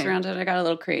quote marks around it. I got a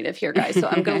little creative here, guys. So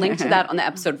I'm going to link to that on the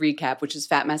episode recap, which is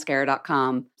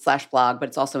fatmascara.com/blog, but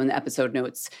it's also in the episode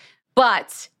notes.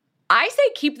 But I say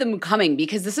keep them coming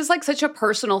because this is like such a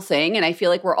personal thing. And I feel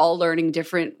like we're all learning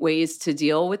different ways to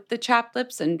deal with the chapped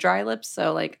lips and dry lips.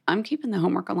 So like I'm keeping the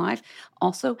homework alive.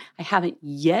 Also, I haven't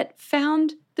yet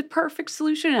found the perfect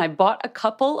solution. And I bought a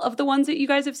couple of the ones that you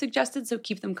guys have suggested. So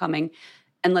keep them coming.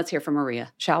 And let's hear from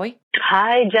Maria, shall we?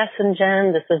 Hi, Jess and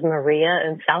Jen. This is Maria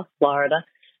in South Florida.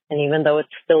 And even though it's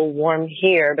still warm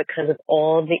here because of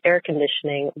all the air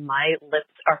conditioning, my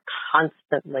lips are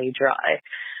constantly dry.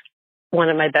 One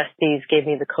of my besties gave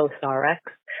me the CosRx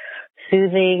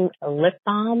Soothing Lip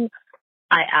Balm.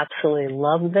 I absolutely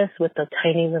love this with the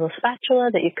tiny little spatula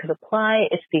that you could apply.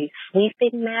 It's the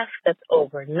sleeping mask that's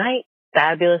overnight.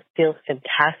 Fabulous, feels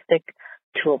fantastic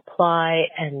to apply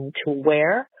and to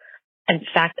wear. In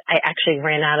fact, I actually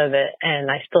ran out of it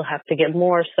and I still have to get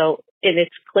more. So in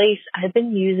its place, I've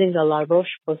been using the La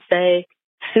Roche-Posay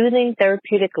Soothing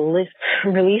Therapeutic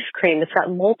Relief Cream. It's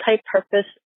got multi-purpose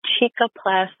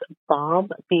Cicaplast Balm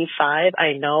B5.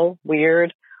 I know,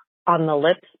 weird on the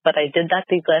lips, but I did that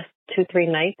these last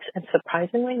 2-3 nights, and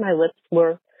surprisingly, my lips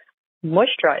were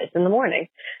moisturized in the morning.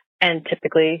 And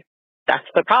typically, that's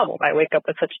the problem. I wake up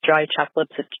with such dry, chapped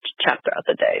lips, it's chapped throughout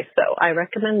the day. So I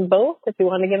recommend both if you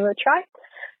want to give it a try.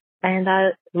 And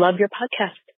I love your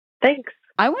podcast. Thanks.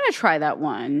 I want to try that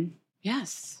one.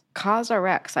 Yes.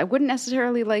 CosRx. I wouldn't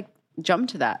necessarily jump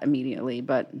to that immediately,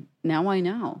 but now I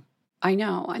know. I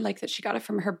know. I like that she got it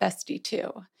from her bestie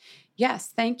too.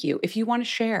 Yes, thank you. If you want to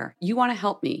share, you want to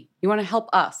help me, you want to help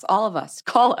us, all of us,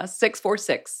 call us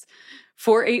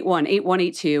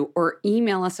 646-481-8182 or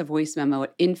email us a voice memo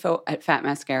at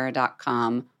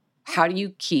info@fatmascara.com. How do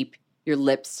you keep your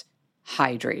lips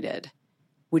hydrated?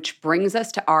 Which brings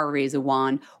us to our raise a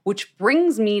wand, which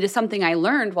brings me to something I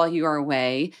learned while you were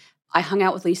away. I hung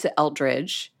out with Lisa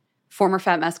Eldridge, former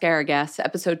Fat Mascara guest,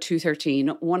 episode 213,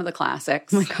 one of the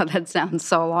classics. Oh my God, that sounds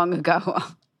so long ago.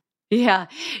 Yeah.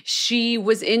 She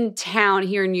was in town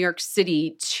here in New York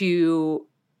City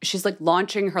she's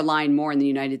launching her line more in the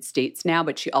United States now,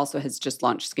 but she also has just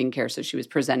launched skincare. So she was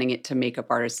presenting it to makeup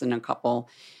artists and a couple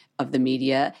of the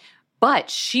media.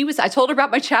 But I told her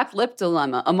about my chapped lip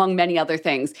dilemma, among many other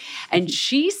things. And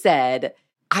she said,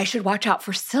 I should watch out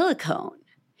for silicone.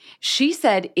 She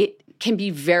said it can be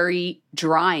very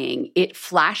drying. It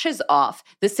flashes off.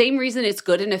 The same reason it's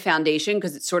good in a foundation,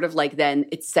 because it's sort of then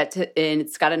it's set in,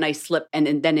 it's got a nice slip,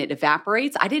 and then it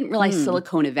evaporates. I didn't realize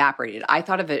silicone evaporated. I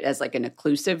thought of it as an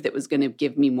occlusive that was going to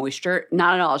give me moisture.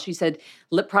 Not at all. She said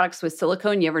lip products with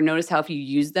silicone, you ever notice how if you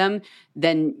use them,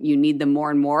 then you need them more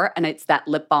and more? And it's that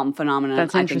lip balm phenomenon.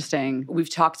 That's interesting. We've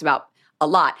talked about a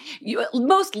lot.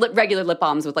 Most regular lip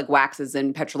balms with waxes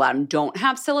and petrolatum don't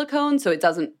have silicone, so it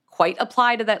doesn't quite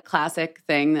apply to that classic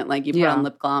thing that you put on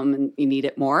lip balm and you need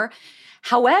it more.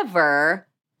 However,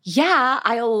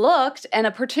 I looked and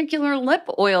a particular lip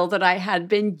oil that I had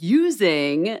been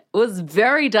using was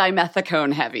very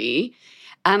dimethicone heavy.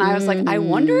 And I was I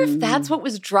wonder if that's what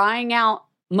was drying out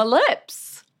my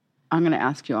lips. I'm going to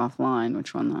ask you offline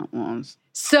which one that was.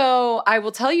 So I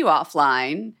will tell you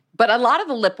offline. But a lot of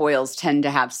the lip oils tend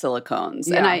to have silicones.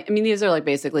 Yeah. And I mean, these are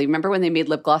basically, remember when they made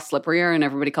lip gloss slipperier and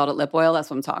everybody called it lip oil? That's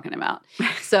what I'm talking about.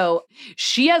 So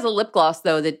she has a lip gloss,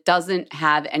 though, that doesn't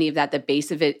have any of that. The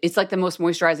base of it, it's the most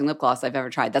moisturizing lip gloss I've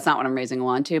ever tried. That's not what I'm raising a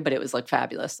wand to, but it was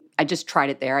fabulous. I just tried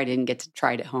it there. I didn't get to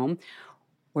try it at home.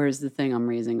 Where's the thing I'm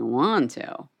raising a wand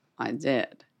to? I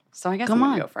did. So I guess I'm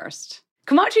going to go first.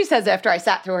 Kamachi says after I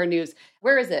sat through her news,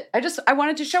 where is it? I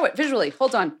wanted to show it visually.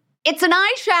 Hold on. It's an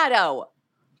eyeshadow.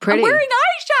 Pretty. I'm wearing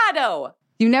eyeshadow.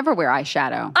 You never wear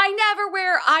eyeshadow. I never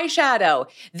wear eyeshadow.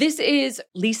 This is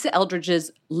Lisa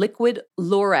Eldridge's Liquid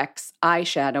Lurex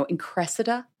eyeshadow in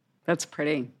Cressida. That's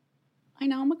pretty. I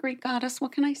know, I'm a Greek goddess.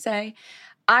 What can I say?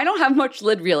 I don't have much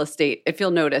lid real estate, if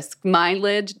you'll notice. My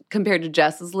lid compared to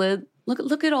Jess's lid,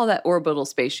 look at all that orbital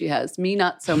space she has. Me,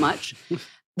 not so much.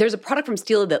 There's a product from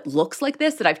Stila that looks like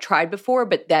this that I've tried before,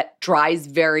 but that dries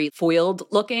very foiled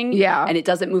looking. Yeah. And it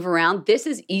doesn't move around. This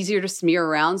is easier to smear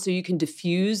around so you can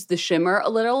diffuse the shimmer a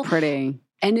little. Pretty.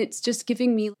 And it's just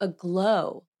giving me a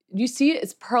glow. You see it?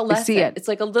 It's pearlescent. I see it. It's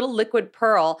like a little liquid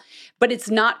pearl, but it's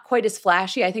not quite as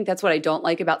flashy. I think that's what I don't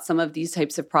like about some of these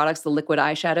types of products. The liquid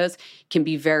eyeshadows can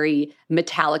be very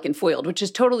metallic and foiled, which is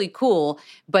totally cool.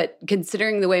 But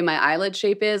considering the way my eyelid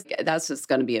shape is, that's just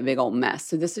going to be a big old mess.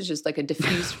 So this is just like a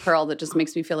diffused pearl that just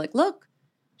makes me feel like, look,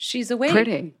 she's awake.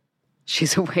 Pretty.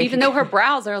 She's awake. Even though her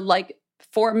brows are like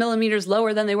 4 millimeters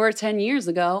lower than they were 10 years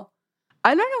ago.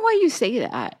 I don't know why you say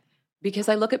that. Because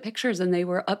I look at pictures and they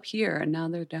were up here and now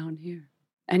they're down here.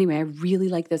 Anyway, I really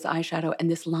like this eyeshadow and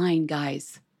this line,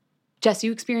 guys. Jess,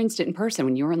 you experienced it in person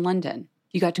when you were in London.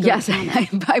 You got to go. Yes,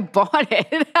 I bought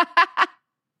it.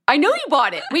 I know you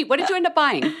bought it. Wait, what did you end up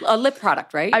buying? A lip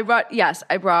product, right? I brought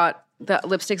the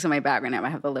lipsticks in my bag right now. I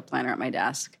have the lip liner at my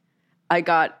desk. I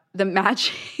got the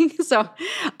matching. So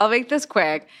I'll make this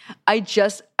quick. I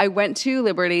went to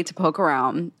Liberty to poke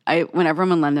around. Whenever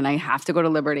I'm in London, I have to go to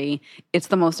Liberty. It's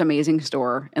the most amazing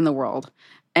store in the world.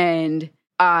 And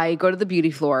I go to the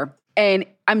beauty floor. And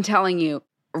I'm telling you,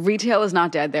 retail is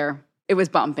not dead there. It was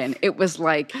bumping. It was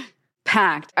like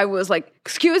packed. I was like,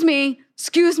 excuse me,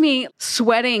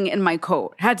 sweating in my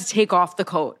coat. Had to take off the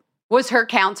coat. Was her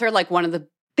counter like one of the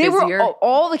busier?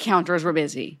 All the counters were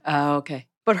busy. Oh, okay.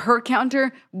 But her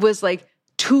counter was like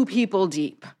 2 people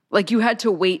deep. Like you had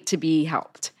to wait to be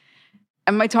helped.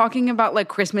 Am I talking about like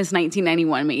Christmas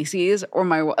 1991 Macy's or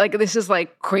this is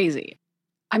like crazy.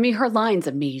 I mean, her line's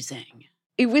amazing.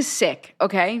 It was sick,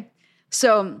 okay?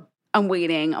 So I'm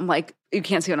waiting. I'm like, you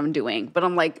can't see what I'm doing. But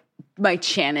I'm like, my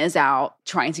chin is out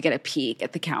trying to get a peek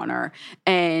at the counter.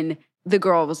 And the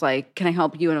girl was like, can I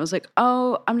help you? And I was like,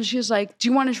 she was like, do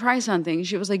you want to try something?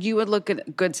 She was like, you would look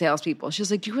good salespeople. She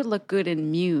was like, you would look good in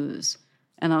Muse.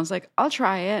 And I was like, I'll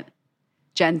try it.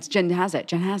 Jen has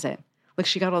it. Look,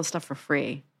 she got all the stuff for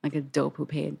free. Like a dope who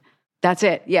paid. That's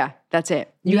it. Yeah, that's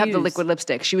it. You have the liquid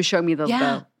lipstick. She was showing me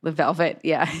the velvet.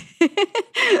 Yeah.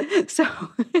 so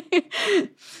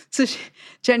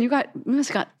Jen, you must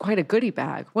have got quite a goodie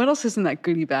bag. What else is in that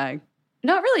goodie bag?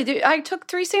 Not really. I took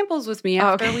 3 samples with me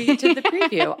after we did the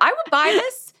preview. I would buy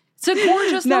this. It's a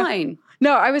gorgeous line.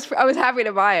 No, I was happy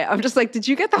to buy it. I'm just like, did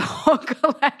you get the whole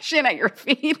collection at your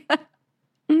feet?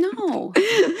 No.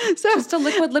 So just a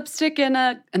liquid lipstick and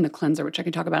the cleanser, which I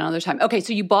can talk about another time. Okay,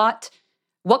 so you bought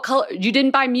what color? You didn't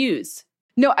buy Muse.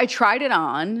 No, I tried it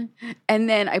on and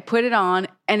then I put it on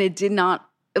and it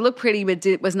looked pretty, but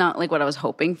it was not like what I was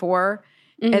hoping for.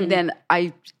 Mm-hmm. And then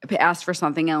I asked for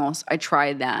something else. I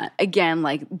tried that. Again,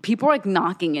 like people were like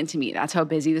knocking into me. That's how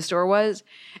busy the store was.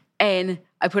 And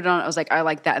I put it on. I was like, I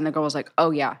like that. And the girl was like,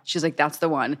 oh yeah. She's like, that's the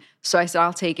one. So I said,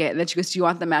 I'll take it. And then she goes, do you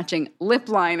want the matching lip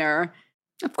liner?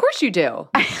 Of course you do.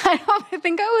 I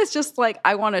think I was just like,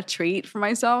 I want a treat for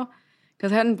myself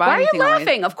because I hadn't bought anything. Why are you laughing?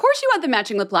 Already. Of course you want the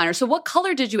matching lip liner. So what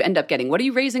color did you end up getting? What are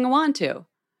you raising a wand to?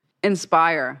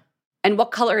 Inspire. And what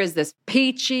color is this?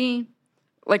 Peachy.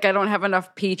 Like I don't have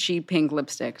enough peachy pink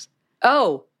lipsticks.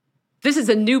 Oh, this is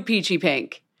a new peachy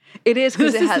pink. It is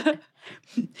because everything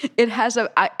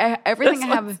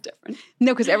I have is different.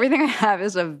 No, because everything I have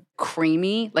is a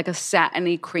creamy, like a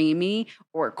satiny creamy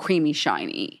or creamy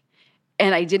shiny.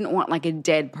 And I didn't want like a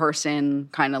dead person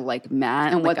kind of like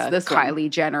matte. And like what's a this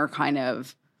Kylie Jenner kind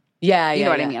of. Yeah, you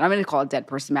know what I mean? I'm going to call it dead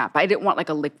person matte, but I didn't want like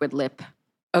a liquid lip.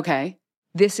 Okay.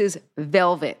 This is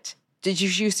velvet. Did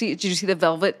you see the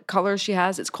velvet color she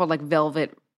has? It's called like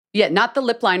velvet. Yeah, not the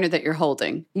lip liner that you're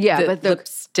holding. Yeah, but the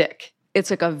lipstick. It's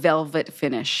like a velvet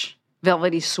finish.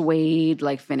 Velvety suede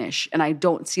like finish. And I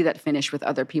don't see that finish with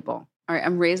other people. All right,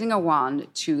 I'm raising a wand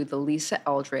to the Lisa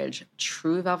Eldridge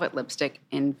True Velvet Lipstick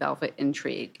in Velvet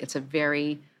Intrigue. It's a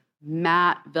very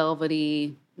matte,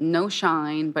 velvety, no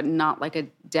shine, but not like a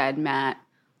dead matte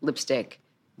lipstick.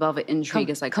 Velvet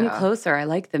Intrigue is like Come closer. I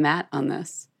like the matte on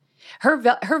this. Her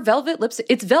velvet lipstick,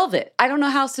 it's velvet. I don't know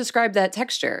how else to describe that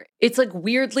texture. It's like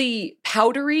weirdly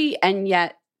powdery, and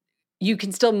yet you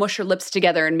can still mush your lips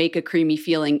together and make a creamy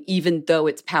feeling even though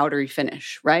it's powdery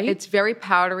finish, right? It's very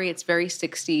powdery. It's very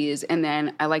 60s. And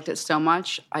then I liked it so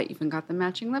much, I even got the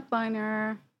matching lip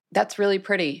liner. That's really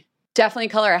pretty. Definitely a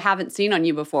color I haven't seen on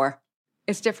you before.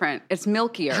 It's different. It's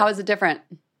milkier. How is it different?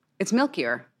 It's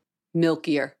milkier.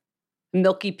 Milkier.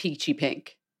 Milky peachy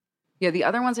pink. Yeah, the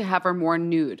other ones I have are more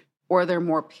nude or they're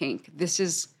more pink. This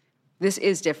is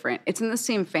different. It's in the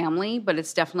same family, but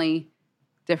it's definitely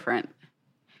different.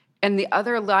 And the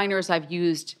other liners I've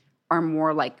used are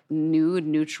more like nude,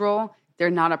 neutral.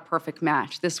 They're not a perfect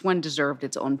match. This one deserved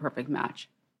its own perfect match.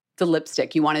 The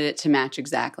lipstick, you wanted it to match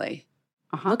exactly.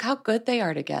 Uh-huh. Look how good they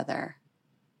are together.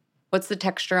 What's the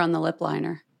texture on the lip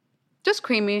liner? Just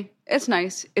creamy. It's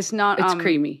nice. It's not... It's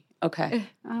creamy. Okay.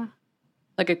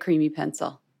 Like a creamy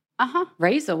pencil. Uh-huh.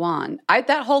 Raise a wand.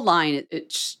 That whole line,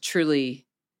 it's truly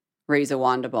raise a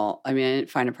wandable. I mean, I didn't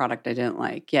find a product I didn't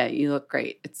like. Yeah, you look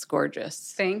great. It's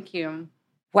gorgeous. Thank you.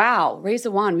 Wow, raise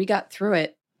a wand. We got through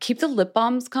it. Keep the lip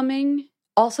balms coming.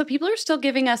 Also, people are still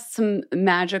giving us some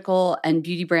magical and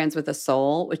beauty brands with a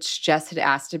soul, which Jess had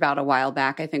asked about a while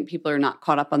back. I think people are not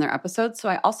caught up on their episodes, so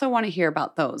I also want to hear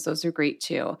about those. Those are great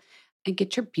too. And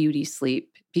get your beauty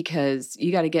sleep, because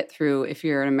you got to get through, if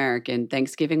you're an American,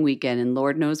 Thanksgiving weekend, and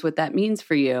Lord knows what that means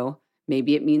for you.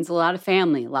 Maybe it means a lot of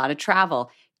family, a lot of travel,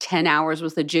 10 hours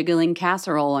with a jiggling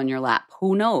casserole on your lap.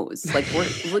 Who knows? Like,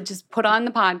 we'll just put on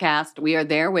the podcast. We are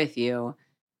there with you.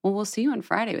 Well, we'll see you on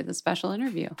Friday with a special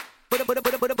interview.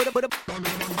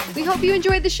 We hope you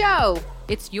enjoyed the show.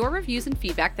 It's your reviews and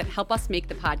feedback that help us make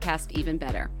the podcast even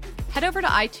better. Head over to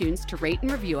iTunes to rate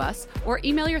and review us, or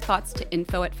email your thoughts to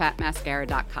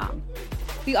info@fatmascara.com.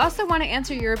 We also want to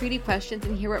answer your beauty questions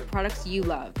and hear what products you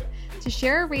love. To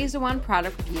share a Raise a Wand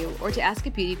product review or to ask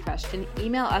a beauty question,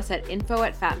 email us at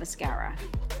info@fatmascara.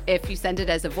 If you send it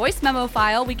as a voice memo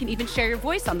file, we can even share your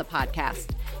voice on the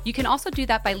podcast. You can also do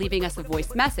that by leaving us a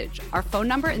voice message. Our phone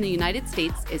number in the United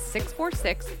States is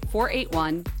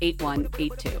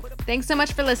 646-481-8182. Thanks so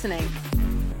much for listening.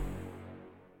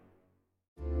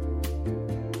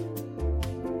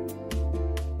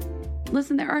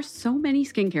 Listen, there are so many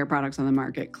skincare products on the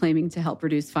market claiming to help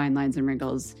reduce fine lines and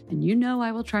wrinkles, and you know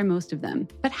I will try most of them.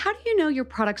 But how do you know your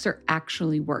products are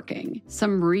actually working?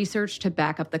 Some research to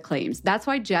back up the claims. That's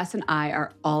why Jess and I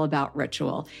are all about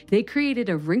Ritual. They created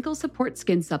a wrinkle support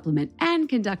skin supplement and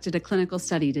conducted a clinical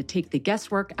study to take the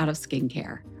guesswork out of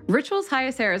skincare. Ritual's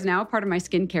Hyacera is now a part of my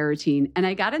skincare routine, and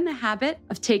I got in the habit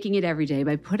of taking it every day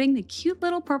by putting the cute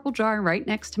little purple jar right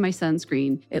next to my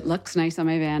sunscreen. It looks nice on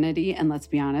my vanity, and let's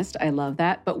be honest, I love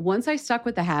that. But once I stuck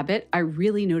with the habit, I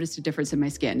really noticed a difference in my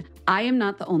skin. I am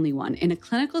not the only one. In a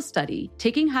clinical study,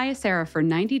 taking Hyacera for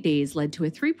 90 days led to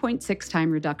a 3.6 time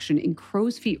reduction in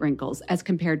crow's feet wrinkles as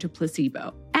compared to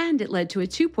placebo. And it led to a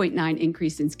 2.9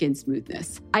 increase in skin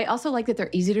smoothness. I also like that they're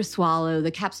easy to swallow.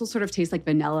 The capsules sort of taste like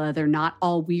vanilla. They're not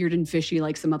all weird and fishy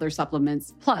like some other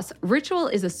supplements. Plus, Ritual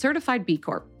is a certified B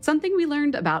Corp, something we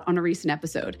learned about on a recent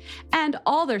episode. And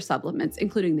all their supplements,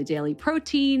 including the daily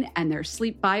protein and their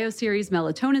Sleep Bio Series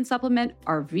melatonin supplement,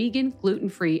 are vegan,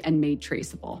 gluten-free, and made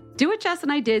traceable. Do what Jess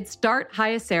and I did. Start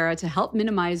Hyacera to help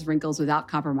minimize wrinkles without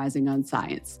compromising on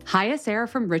science. Hyacera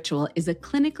from Ritual is a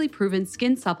clinically proven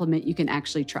skin supplement you can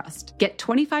actually trust. Get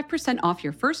 25% off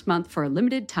your first month for a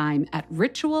limited time at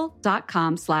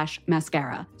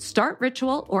ritual.com/mascara. Start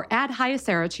Ritual or add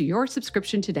Hyacera to your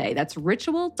subscription today. That's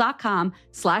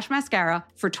ritual.com/mascara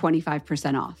for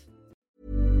 25% off.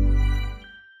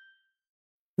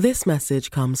 This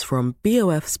message comes from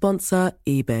BOF sponsor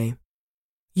eBay.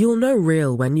 You'll know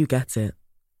real when you get it.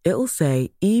 It'll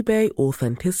say eBay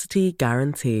Authenticity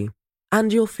Guarantee.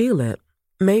 And you'll feel it.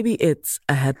 Maybe it's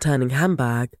a head-turning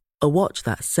handbag, a watch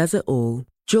that says it all,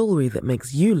 jewelry that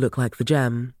makes you look like the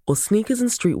gem, or sneakers and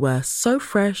streetwear so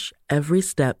fresh every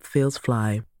step feels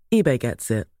fly. eBay gets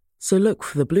it. So look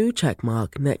for the blue check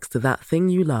mark next to that thing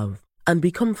you love and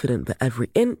be confident that every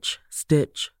inch,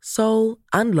 stitch, sole,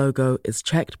 and logo is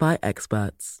checked by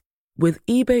experts. With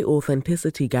eBay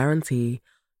Authenticity Guarantee,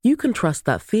 you can trust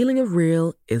that feeling of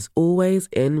real is always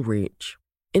in reach.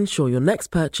 Ensure your next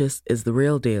purchase is the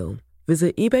real deal.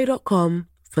 Visit ebay.com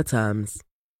for terms.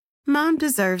 Mom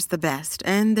deserves the best,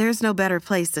 and there's no better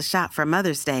place to shop for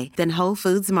Mother's Day than Whole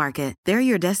Foods Market. They're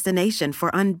your destination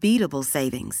for unbeatable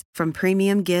savings, from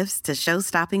premium gifts to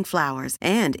show-stopping flowers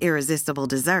and irresistible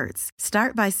desserts.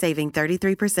 Start by saving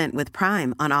 33% with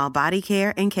Prime on all body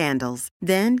care and candles.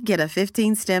 Then get a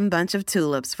 15-stem bunch of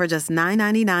tulips for just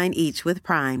 $9.99 each with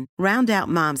Prime. Round out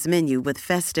Mom's menu with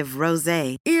festive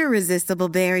rosé, irresistible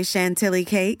berry chantilly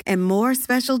cake, and more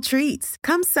special treats.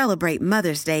 Come celebrate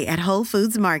Mother's Day at Whole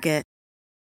Foods Market.